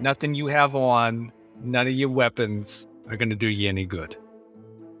nothing you have on, none of your weapons are going to do you any good.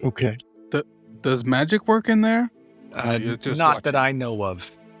 Okay. Does magic work in there? You're just Not that watching. I know of.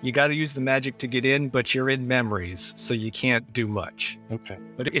 You got to use the magic to get in, but you're in memories, so you can't do much. Okay.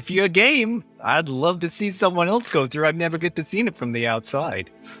 But if you're game, I'd love to see someone else go through. I'd never get to see it from the outside.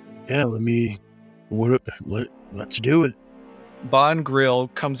 Yeah, let's do it. Bon Grill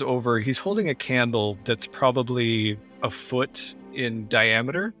comes over. He's holding a candle that's probably a foot in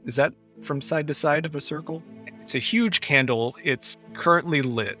diameter. Is that from side to side of a circle? It's a huge candle. It's currently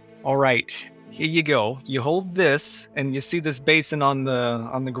lit. All right, here you go. You hold this, and you see this basin on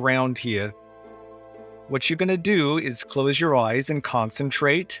the ground here. What you're gonna do is close your eyes and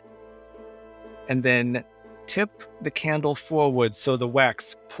concentrate, and then tip the candle forward so the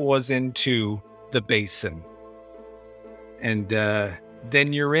wax pours into the basin. And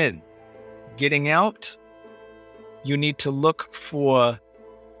then you're in. Getting out, you need to look for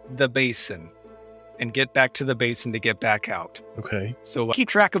the basin and get back to the basin to get back out. Okay. So keep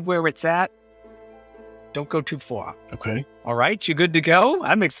track of where it's at. Don't go too far. Okay. All right, you good to go?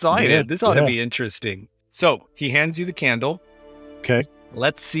 I'm excited. Yeah, This ought to yeah. be interesting. So he hands you the candle. Okay.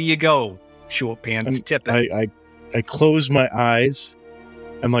 Let's see you go. Short pants, And tip it. I close my eyes.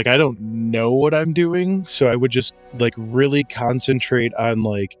 I'm like, I don't know what I'm doing, so I would just like really concentrate on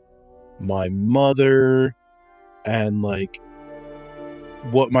like my mother and like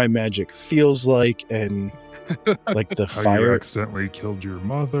what my magic feels like and like the How you fire. accidentally killed your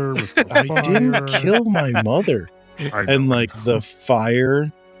mother with the I fire. didn't kill my mother. I And know, like I know. the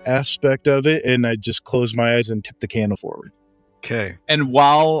fire aspect of it, and I just close my eyes and tip the candle forward. Okay. And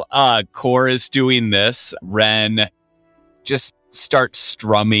while Core is doing this, Ren just starts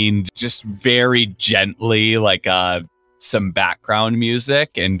strumming just very gently, like some background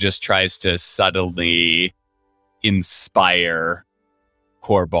music, and just tries to subtly inspire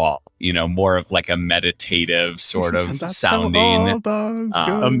Corball, more of like a meditative sort of That's sounding. how all dogs uh,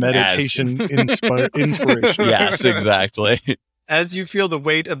 go. A meditation inspiration. Yes, exactly. As you feel the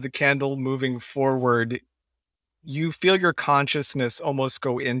weight of the candle moving forward, you feel your consciousness almost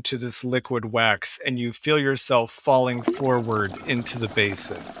go into this liquid wax, and you feel yourself falling forward into the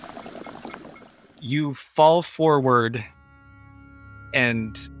basin. You fall forward,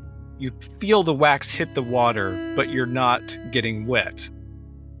 and you feel the wax hit the water, but you're not getting wet.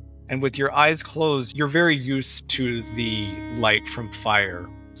 And with your eyes closed, you're very used to the light from fire.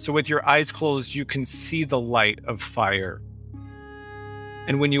 So with your eyes closed, you can see the light of fire.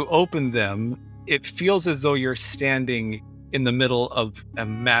 And when you open them, it feels as though you're standing in the middle of a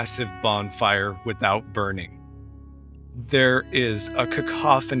massive bonfire without burning. There is a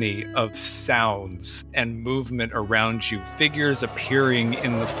cacophony of sounds and movement around you, figures appearing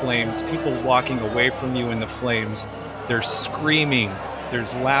in the flames, people walking away from you in the flames. There's screaming,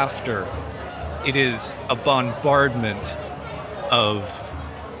 there's laughter. It is a bombardment of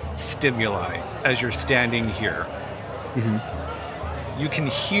stimuli as you're standing here. You can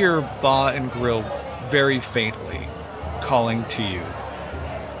hear Ba and Grill very faintly calling to you.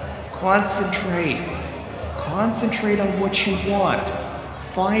 Concentrate. Concentrate on what you want.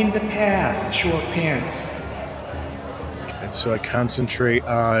 Find the path, short pants. And so I concentrate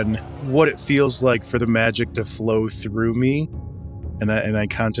on what it feels like for the magic to flow through me, and I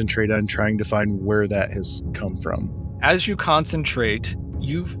concentrate on trying to find where that has come from. As you concentrate,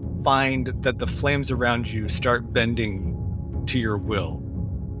 you find that the flames around you start bending to your will.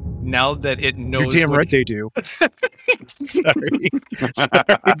 Now that it knows. You're damn right they do. Sorry.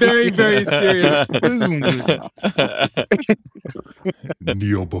 Very, very serious.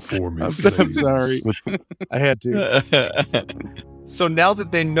 Kneel before me. I'm please. sorry. I had to. So now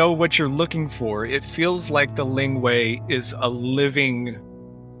that they know what you're looking for, it feels like the Lingwei is a living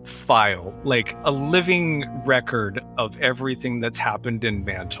file, like a living record of everything that's happened in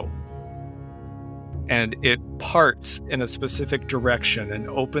Mantle. And it parts in a specific direction and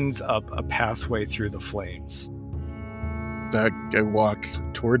opens up a pathway through the flames. I walk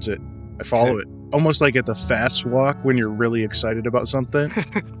towards it. I follow it. Almost like at the fast walk when you're really excited about something.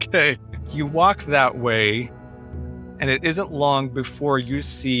 Okay. You walk that way, and it isn't long before you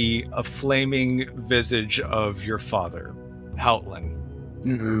see a flaming visage of your father, Houtlin.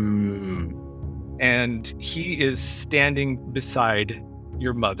 And he is standing beside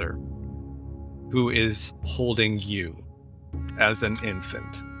your mother, who is holding you as an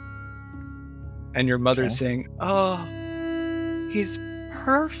infant. And your mother's saying, "Oh, he's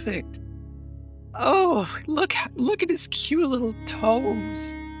perfect. Oh, look at his cute little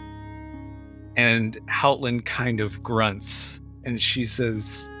toes." And Houtlin kind of grunts, and she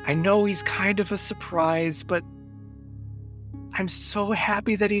says, "I know he's kind of a surprise, but I'm so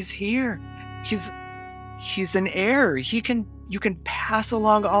happy that he's here. He's an heir. You can pass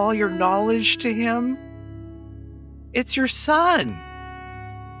along all your knowledge to him. It's your son."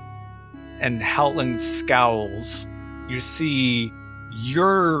 And Houtlin scowls. You see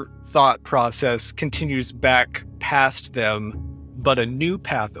your thought process continues back past them, but a new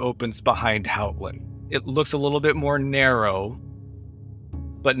path opens behind Houtlin. It looks a little bit more narrow,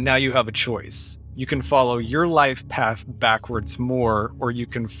 but now you have a choice. You can follow your life path backwards more, or you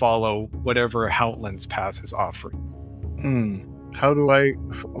can follow whatever Houtlin's path is offering. How do I...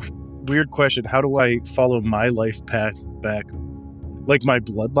 Weird question. How do I follow my life path back? Like my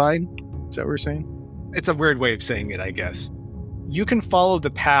bloodline? Is that what we're saying? It's a weird way of saying it, I guess. You can follow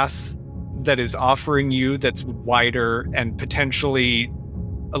the path that is offering you that's wider and potentially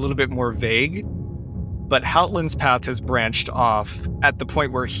a little bit more vague, but Houtlin's path has branched off at the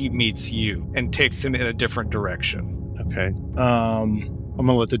point where he meets you and takes him in a different direction. Okay. I'm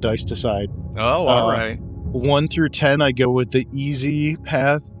gonna let the dice decide. Oh, all right. 1 through 10, I go with the easy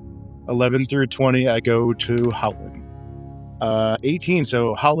path. 11 through 20, I go to Houtlin. 18,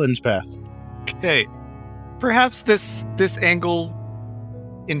 so Houlin's path. Okay. Perhaps this angle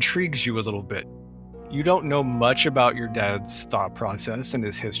intrigues you a little bit. You don't know much about your dad's thought process and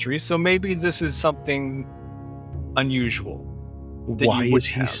his history, so maybe this is something unusual. Why is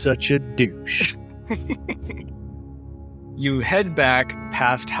he such a douche? You head back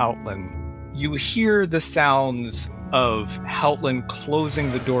past Houtlin. You hear the sounds of Houtlin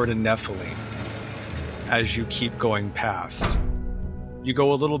closing the door to Nephilim as you keep going past. You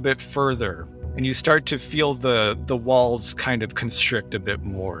go a little bit further, and you start to feel the walls kind of constrict a bit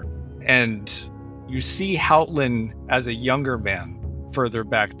more. And you see Houtlin as a younger man further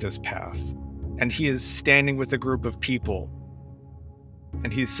back this path. And he is standing with a group of people.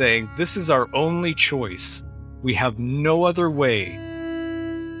 And he's saying, "This is our only choice. We have no other way.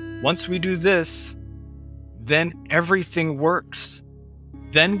 Once we do this, then everything works.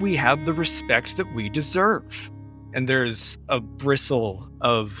 Then we have the respect that we deserve." And there's a bristle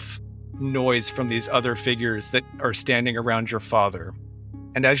of noise from these other figures that are standing around your father.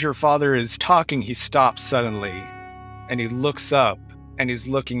 And as your father is talking, he stops suddenly, and he looks up, and he's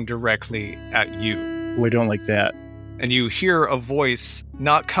looking directly at you. We don't like that. And you hear a voice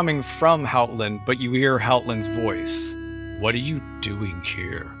not coming from Houtlin, but you hear Houtlin's voice. "What are you doing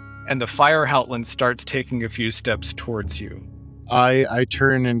here?" And the fire Houtlin starts taking a few steps towards you. I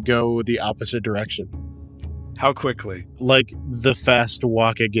turn and go the opposite direction. How quickly? Like the fast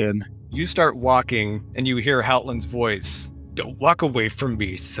walk again. You start walking, and you hear Houtlin's voice. Don't walk away from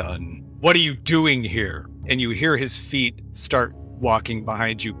me, son. What are you doing here? And you hear his feet start walking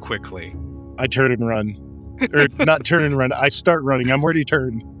behind you quickly. I turn and run. Or not turn and run. I start running. I'm already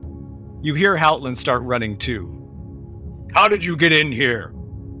turned. You hear Houtlin start running too. How did you get in here?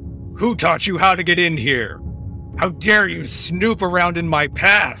 Who taught you how to get in here? How dare you snoop around in my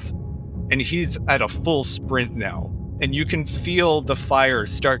path? And he's at a full sprint now. And you can feel the fire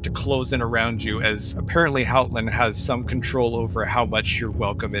start to close in around you as apparently Houtlin has some control over how much you're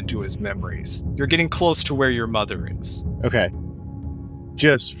welcome into his memories. You're getting close to where your mother is. Okay.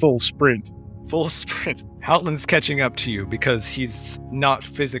 Just full sprint. Full sprint. Houtlin's catching up to you because he's not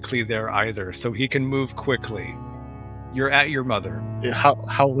physically there either, so he can move quickly. You're at your mother.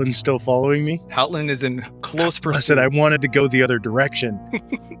 Howlin's still following me? Houtlin is in close I pursuit. said I wanted to go the other direction.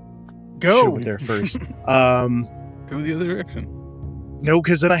 Go. Should've went there first. Go the other direction. No,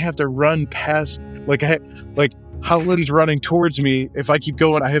 because then I have to run past. Like Howlin's running towards me. If I keep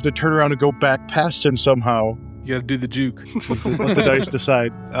going, I have to turn around and go back past him somehow. You gotta do the juke. Let the dice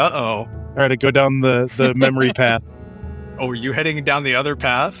decide. Uh-oh. All right, I go down the memory path. Oh, are you heading down the other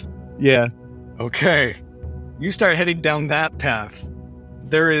path? Yeah. Okay. You start heading down that path.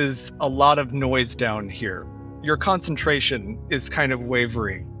 There is a lot of noise down here. Your concentration is kind of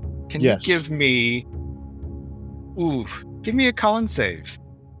wavering. Can Yes. you give me... give me a con save.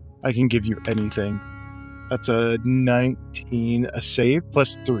 I can give you anything. That's a 19, a save,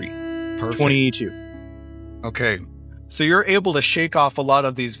 plus 3. Perfect. 22. Okay. So you're able to shake off a lot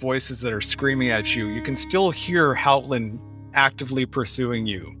of these voices that are screaming at you. You can still hear Houtlin actively pursuing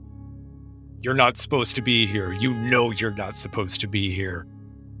you. You're not supposed to be here. You know you're not supposed to be here.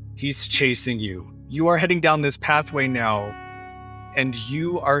 He's chasing you. You are heading down this pathway now, and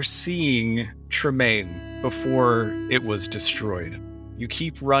you are seeing Tremaine before it was destroyed. You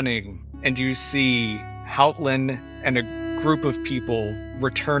keep running, and you see Houtlin and a group of people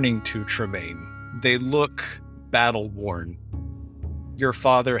returning to Tremaine. They look battle-worn. Your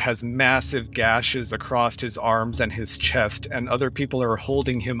father has massive gashes across his arms and his chest, and other people are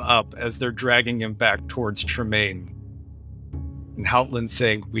holding him up as they're dragging him back towards Tremaine. And Houtlin's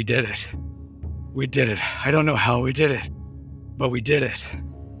saying, "We did it. We did it. I don't know how we did it, but we did it."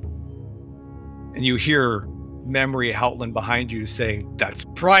 And you hear Memory Houtlin behind you saying, "That's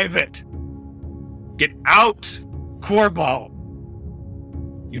private. Get out, Corball.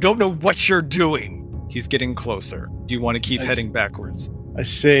 You don't know what you're doing." He's getting closer. Do you want to keep heading backwards? I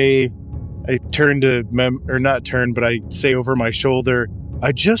turn to not turn, but I say over my shoulder,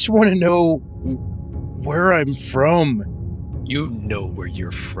 I just want to know where I'm from. You know where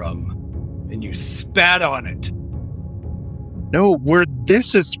you're from, and you spat on it. No, where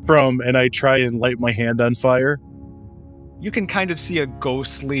this is from, and I try and light my hand on fire. You can kind of see a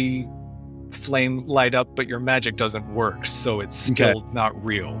ghostly flame light up, but your magic doesn't work, so it's still not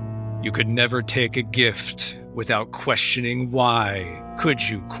real. You could never take a gift without questioning why, could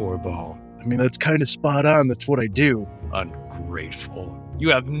you, Corball? I mean, that's kind of spot on. That's what I do. Ungrateful. You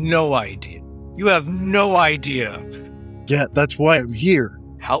have no idea. You have no idea. Yeah, that's why I'm here.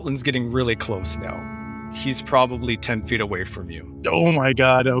 Houtlin's getting really close now. He's probably 10 feet away from you. Oh my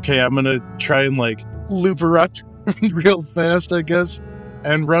god, okay, I'm gonna try and loop around real fast, I guess,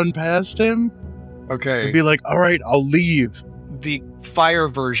 and run past him. Okay. And be like, alright, I'll leave. The fire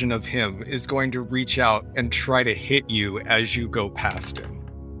version of him is going to reach out and try to hit you as you go past him.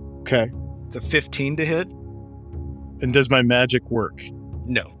 Okay. It's a 15 to hit? And does my magic work?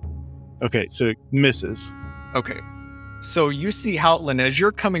 No. Okay, so it misses. Okay. So you see Houtlin, as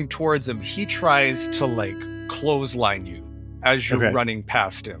you're coming towards him, he tries to clothesline you as you're running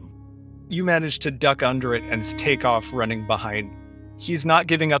past him. You manage to duck under it and take off running behind. He's not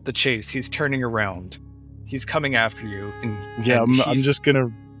giving up the chase. He's turning around. He's coming after you. Yeah, I'm just gonna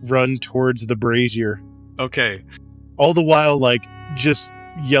run towards the brazier. Okay. All the while, just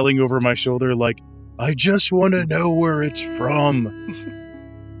yelling over my shoulder, I just want to know where it's from.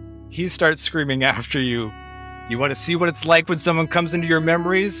 He starts screaming after you. You want to see what it's like when someone comes into your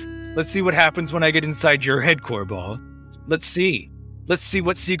memories? Let's see what happens when I get inside your head, Corball. Let's see. Let's see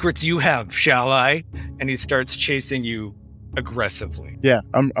what secrets you have, shall I? And he starts chasing you aggressively. Yeah,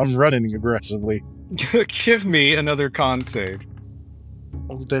 I'm running aggressively. Give me another con save.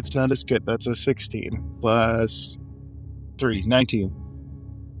 Oh, that's not as good. That's a 16 plus 3, 19.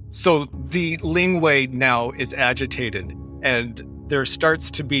 So the Lingwei now is agitated, and there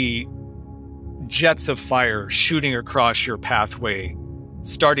starts to be jets of fire shooting across your pathway,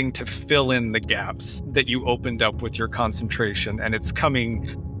 starting to fill in the gaps that you opened up with your concentration, and it's coming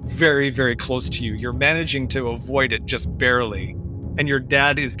very, very close to you. You're managing to avoid it just barely. And your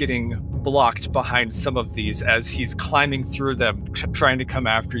dad is getting blocked behind some of these as he's climbing through them, trying to come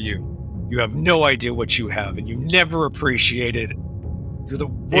after you. You have no idea what you have, and you never appreciate it. You're the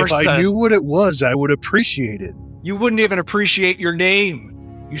worst. If I knew what it was, I would appreciate it. You wouldn't even appreciate your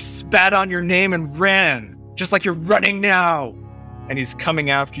name. You spat on your name and ran, just like you're running now. And he's coming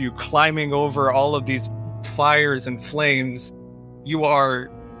after you, climbing over all of these fires and flames. You are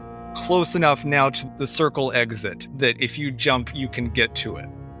close enough now to the circle exit that if you jump, you can get to it.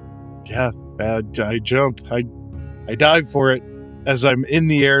 Yeah, I jump. I dive for it. As I'm in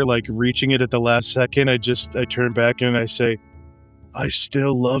the air, like reaching it at the last second, I turn back and I say, I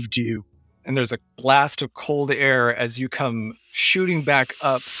still loved you. And there's a blast of cold air as you come shooting back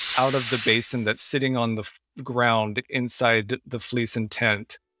up out of the basin that's sitting on the ground inside the Fleecen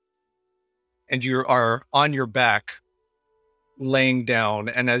tent. And you are on your back, laying down.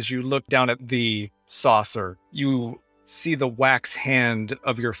 And as you look down at the saucer, you see the wax hand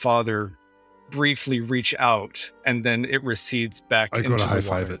of your father briefly reach out, and then it recedes back I into go to the high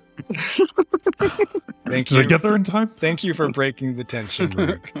five water. it. Thank Did you. I get there in time? Thank you for breaking the tension,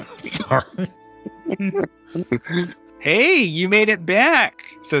 Rick. Sorry. Hey, you made it back,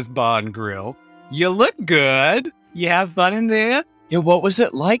 says Bon Grill. You look good. You have fun in there? Yeah, what was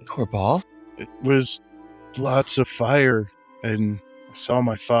it like, Corball? It was lots of fire, and I saw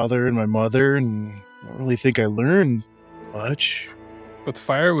my father and my mother, and I don't really think I learned much. But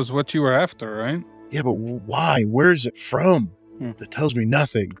fire was what you were after, right? Yeah, but why? Where is it from? That tells me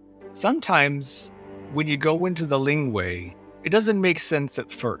nothing. Sometimes when you go into the Lingwei, it doesn't make sense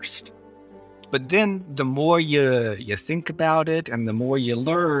at first. But then the more you think about it and the more you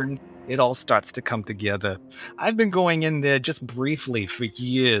learn, it all starts to come together. I've been going in there just briefly for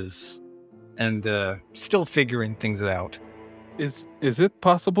years and still figuring things out. Is it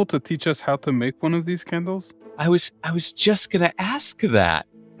possible to teach us how to make one of these candles? I was just gonna ask that.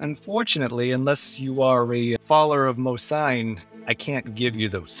 Unfortunately, unless you are a follower of Mosine, I can't give you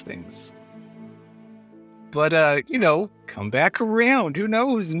those things. But, come back around. Who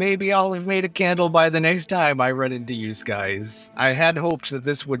knows? Maybe I'll have made a candle by the next time I run into you guys. I had hoped that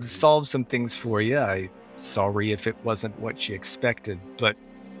this would solve some things for you. I'm sorry if it wasn't what you expected, but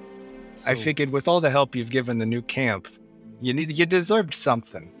I figured with all the help you've given the new camp, you deserved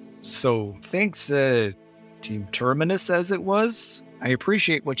something. So thanks, Team Terminus as it was. I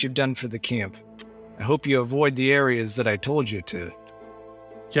appreciate what you've done for the camp. I hope you avoid the areas that I told you to.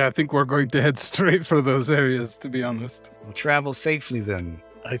 Yeah, I think we're going to head straight for those areas, to be honest. We'll travel safely then.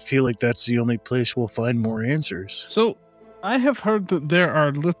 I feel like that's the only place we'll find more answers. So, I have heard that there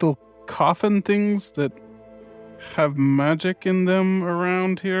are little coffin things that have magic in them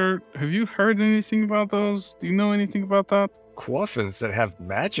around here. Have you heard anything about those? Do you know anything about that? Coffins that have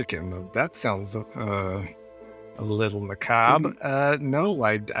magic in them? That sounds a little macabre. No,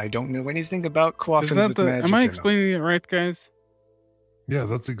 I don't know anything about coffins with magic am I in explaining it right, guys? Yeah,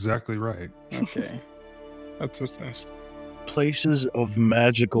 that's exactly right. Okay. That's what's nice. Places of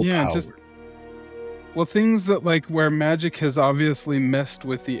magical power. Well, things that where magic has obviously messed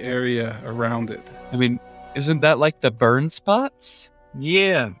with the area around it. I mean, isn't that like the burn spots?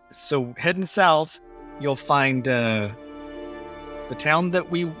 Yeah, so heading south, you'll find the town that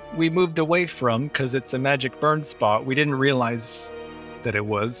we moved away from because it's a magic burn spot. We didn't realize that it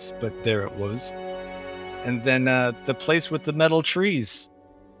was, but there it was. And then the place with the metal trees.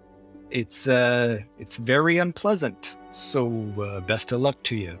 It's very unpleasant. So best of luck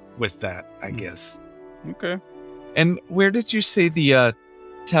to you with that, I guess. Okay. And where did you say the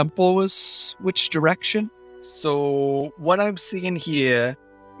temple was? Which direction? So what I'm seeing here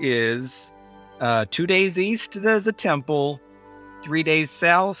is 2 days east, there's a temple. 3 days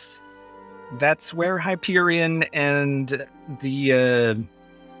south, that's where Hyperion and the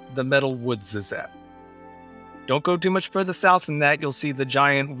Metal Woods is at. Don't go too much further south than that. You'll see the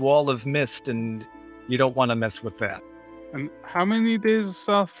giant wall of mist, and you don't want to mess with that. And how many days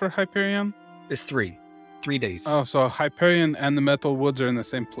south for Hyperion? It's 3 days. Oh, so Hyperion and the Metal Woods are in the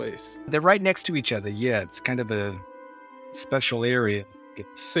same place. They're right next to each other. Yeah, it's kind of a special area.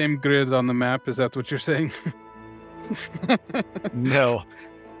 Same grid on the map. Is that what you're saying? No.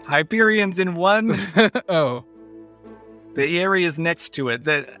 Hyperion's in one. Oh. The area's next to it.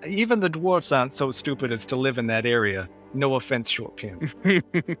 Even the dwarfs aren't so stupid as to live in that area. No offense, Short Pants. I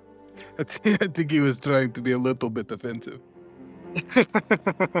think he was trying to be a little bit offensive.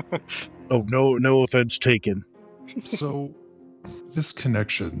 Oh, no offense taken. So, this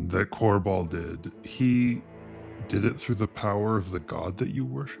connection that Corball did, he did it through the power of the god that you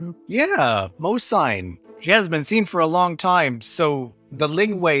worship? Yeah, Mosine. She hasn't been seen for a long time, so the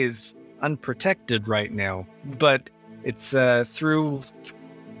Lingway is unprotected right now. But it's through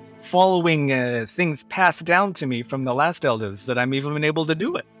following things passed down to me from the last elders that I'm even able to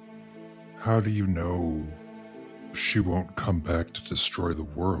do it. How do you know she won't come back to destroy the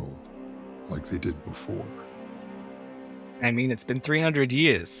world like they did before? I mean, it's been 300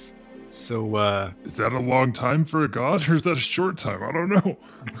 years. So, Is that a long time for a god, or is that a short time? I don't know.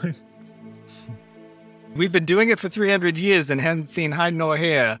 we've been doing it for 300 years and haven't seen hide nor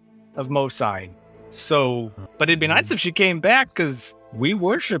hair of Mosine. So, but it'd be nice if she came back, because we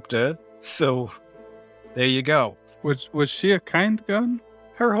worshipped her. So, there you go. Was she a kind god?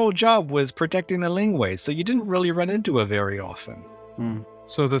 Her whole job was protecting the Lingway, so you didn't really run into her very often.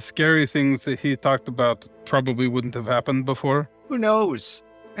 So the scary things that he talked about probably wouldn't have happened before Who knows?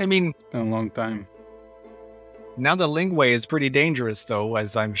 I mean, in a long time. now the Lingway is pretty dangerous, though,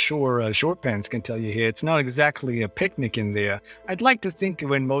 as I'm sure Short Pants can tell you here. It's not exactly a picnic in there. I'd like to think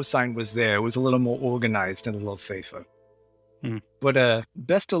when Mosine was there, it was a little more organized and a little safer. But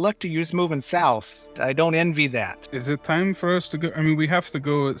best of luck to you moving south. I don't envy that. Is it time for us to go? I mean, we have to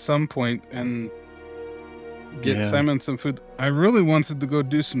go at some point and get Yeah. Simon some food. I really wanted to go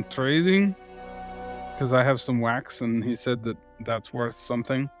do some trading because I have some wax, and he said that that's worth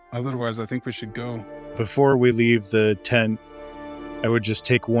something. Otherwise, I think we should go. Before we leave the tent, I would just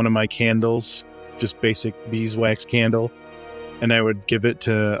take one of my candles, just basic beeswax candle, and I would give it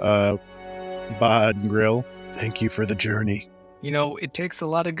to Bod and Grill. Thank you for the journey. You know, it takes a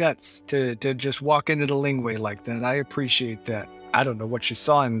lot of guts to just walk into the Lingway like that. I appreciate that. I don't know what you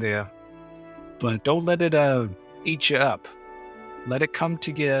saw in there, but don't let it eat you up. Let it come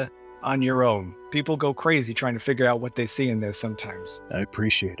to you on your own. People go crazy trying to figure out what they see in there sometimes. I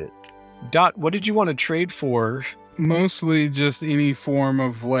appreciate it. Dot, what did you want to trade for? Mostly just any form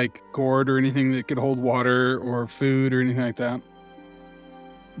of like gourd or anything that could hold water or food or anything like that.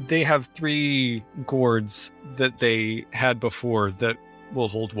 They have 3 gourds that they had before that will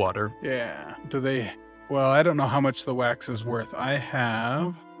hold water. Yeah. Do they? Well, I don't know how much the wax is worth. I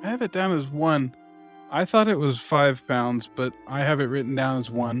have it down as 1. I thought it was 5 pounds, but I have it written down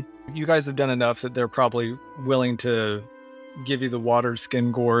as 1. You guys have done enough that they're probably willing to give you the water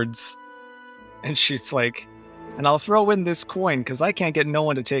skin gourds. And she's like, and I'll throw in this coin because I can't get no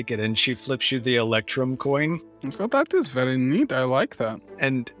one to take it. And she flips you the Electrum coin. So that is very neat. I like that.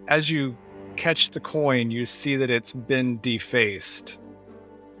 And as you catch the coin, you see that it's been defaced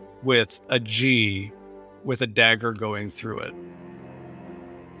with a G with a dagger going through it.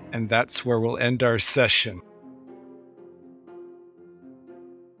 And that's where we'll end our session.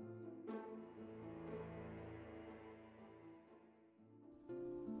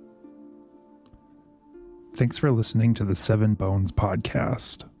 Thanks for listening to the Seven Bones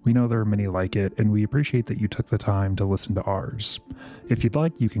podcast. We know there are many like it, and we appreciate that you took the time to listen to ours. If you'd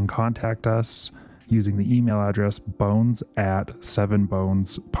like, you can contact us using the email address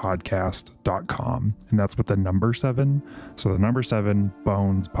bones@7bonespodcast.com. And that's with the number 7. So the number 7,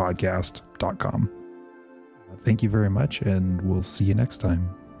 bonespodcast.com. Thank you very much, and we'll see you next time.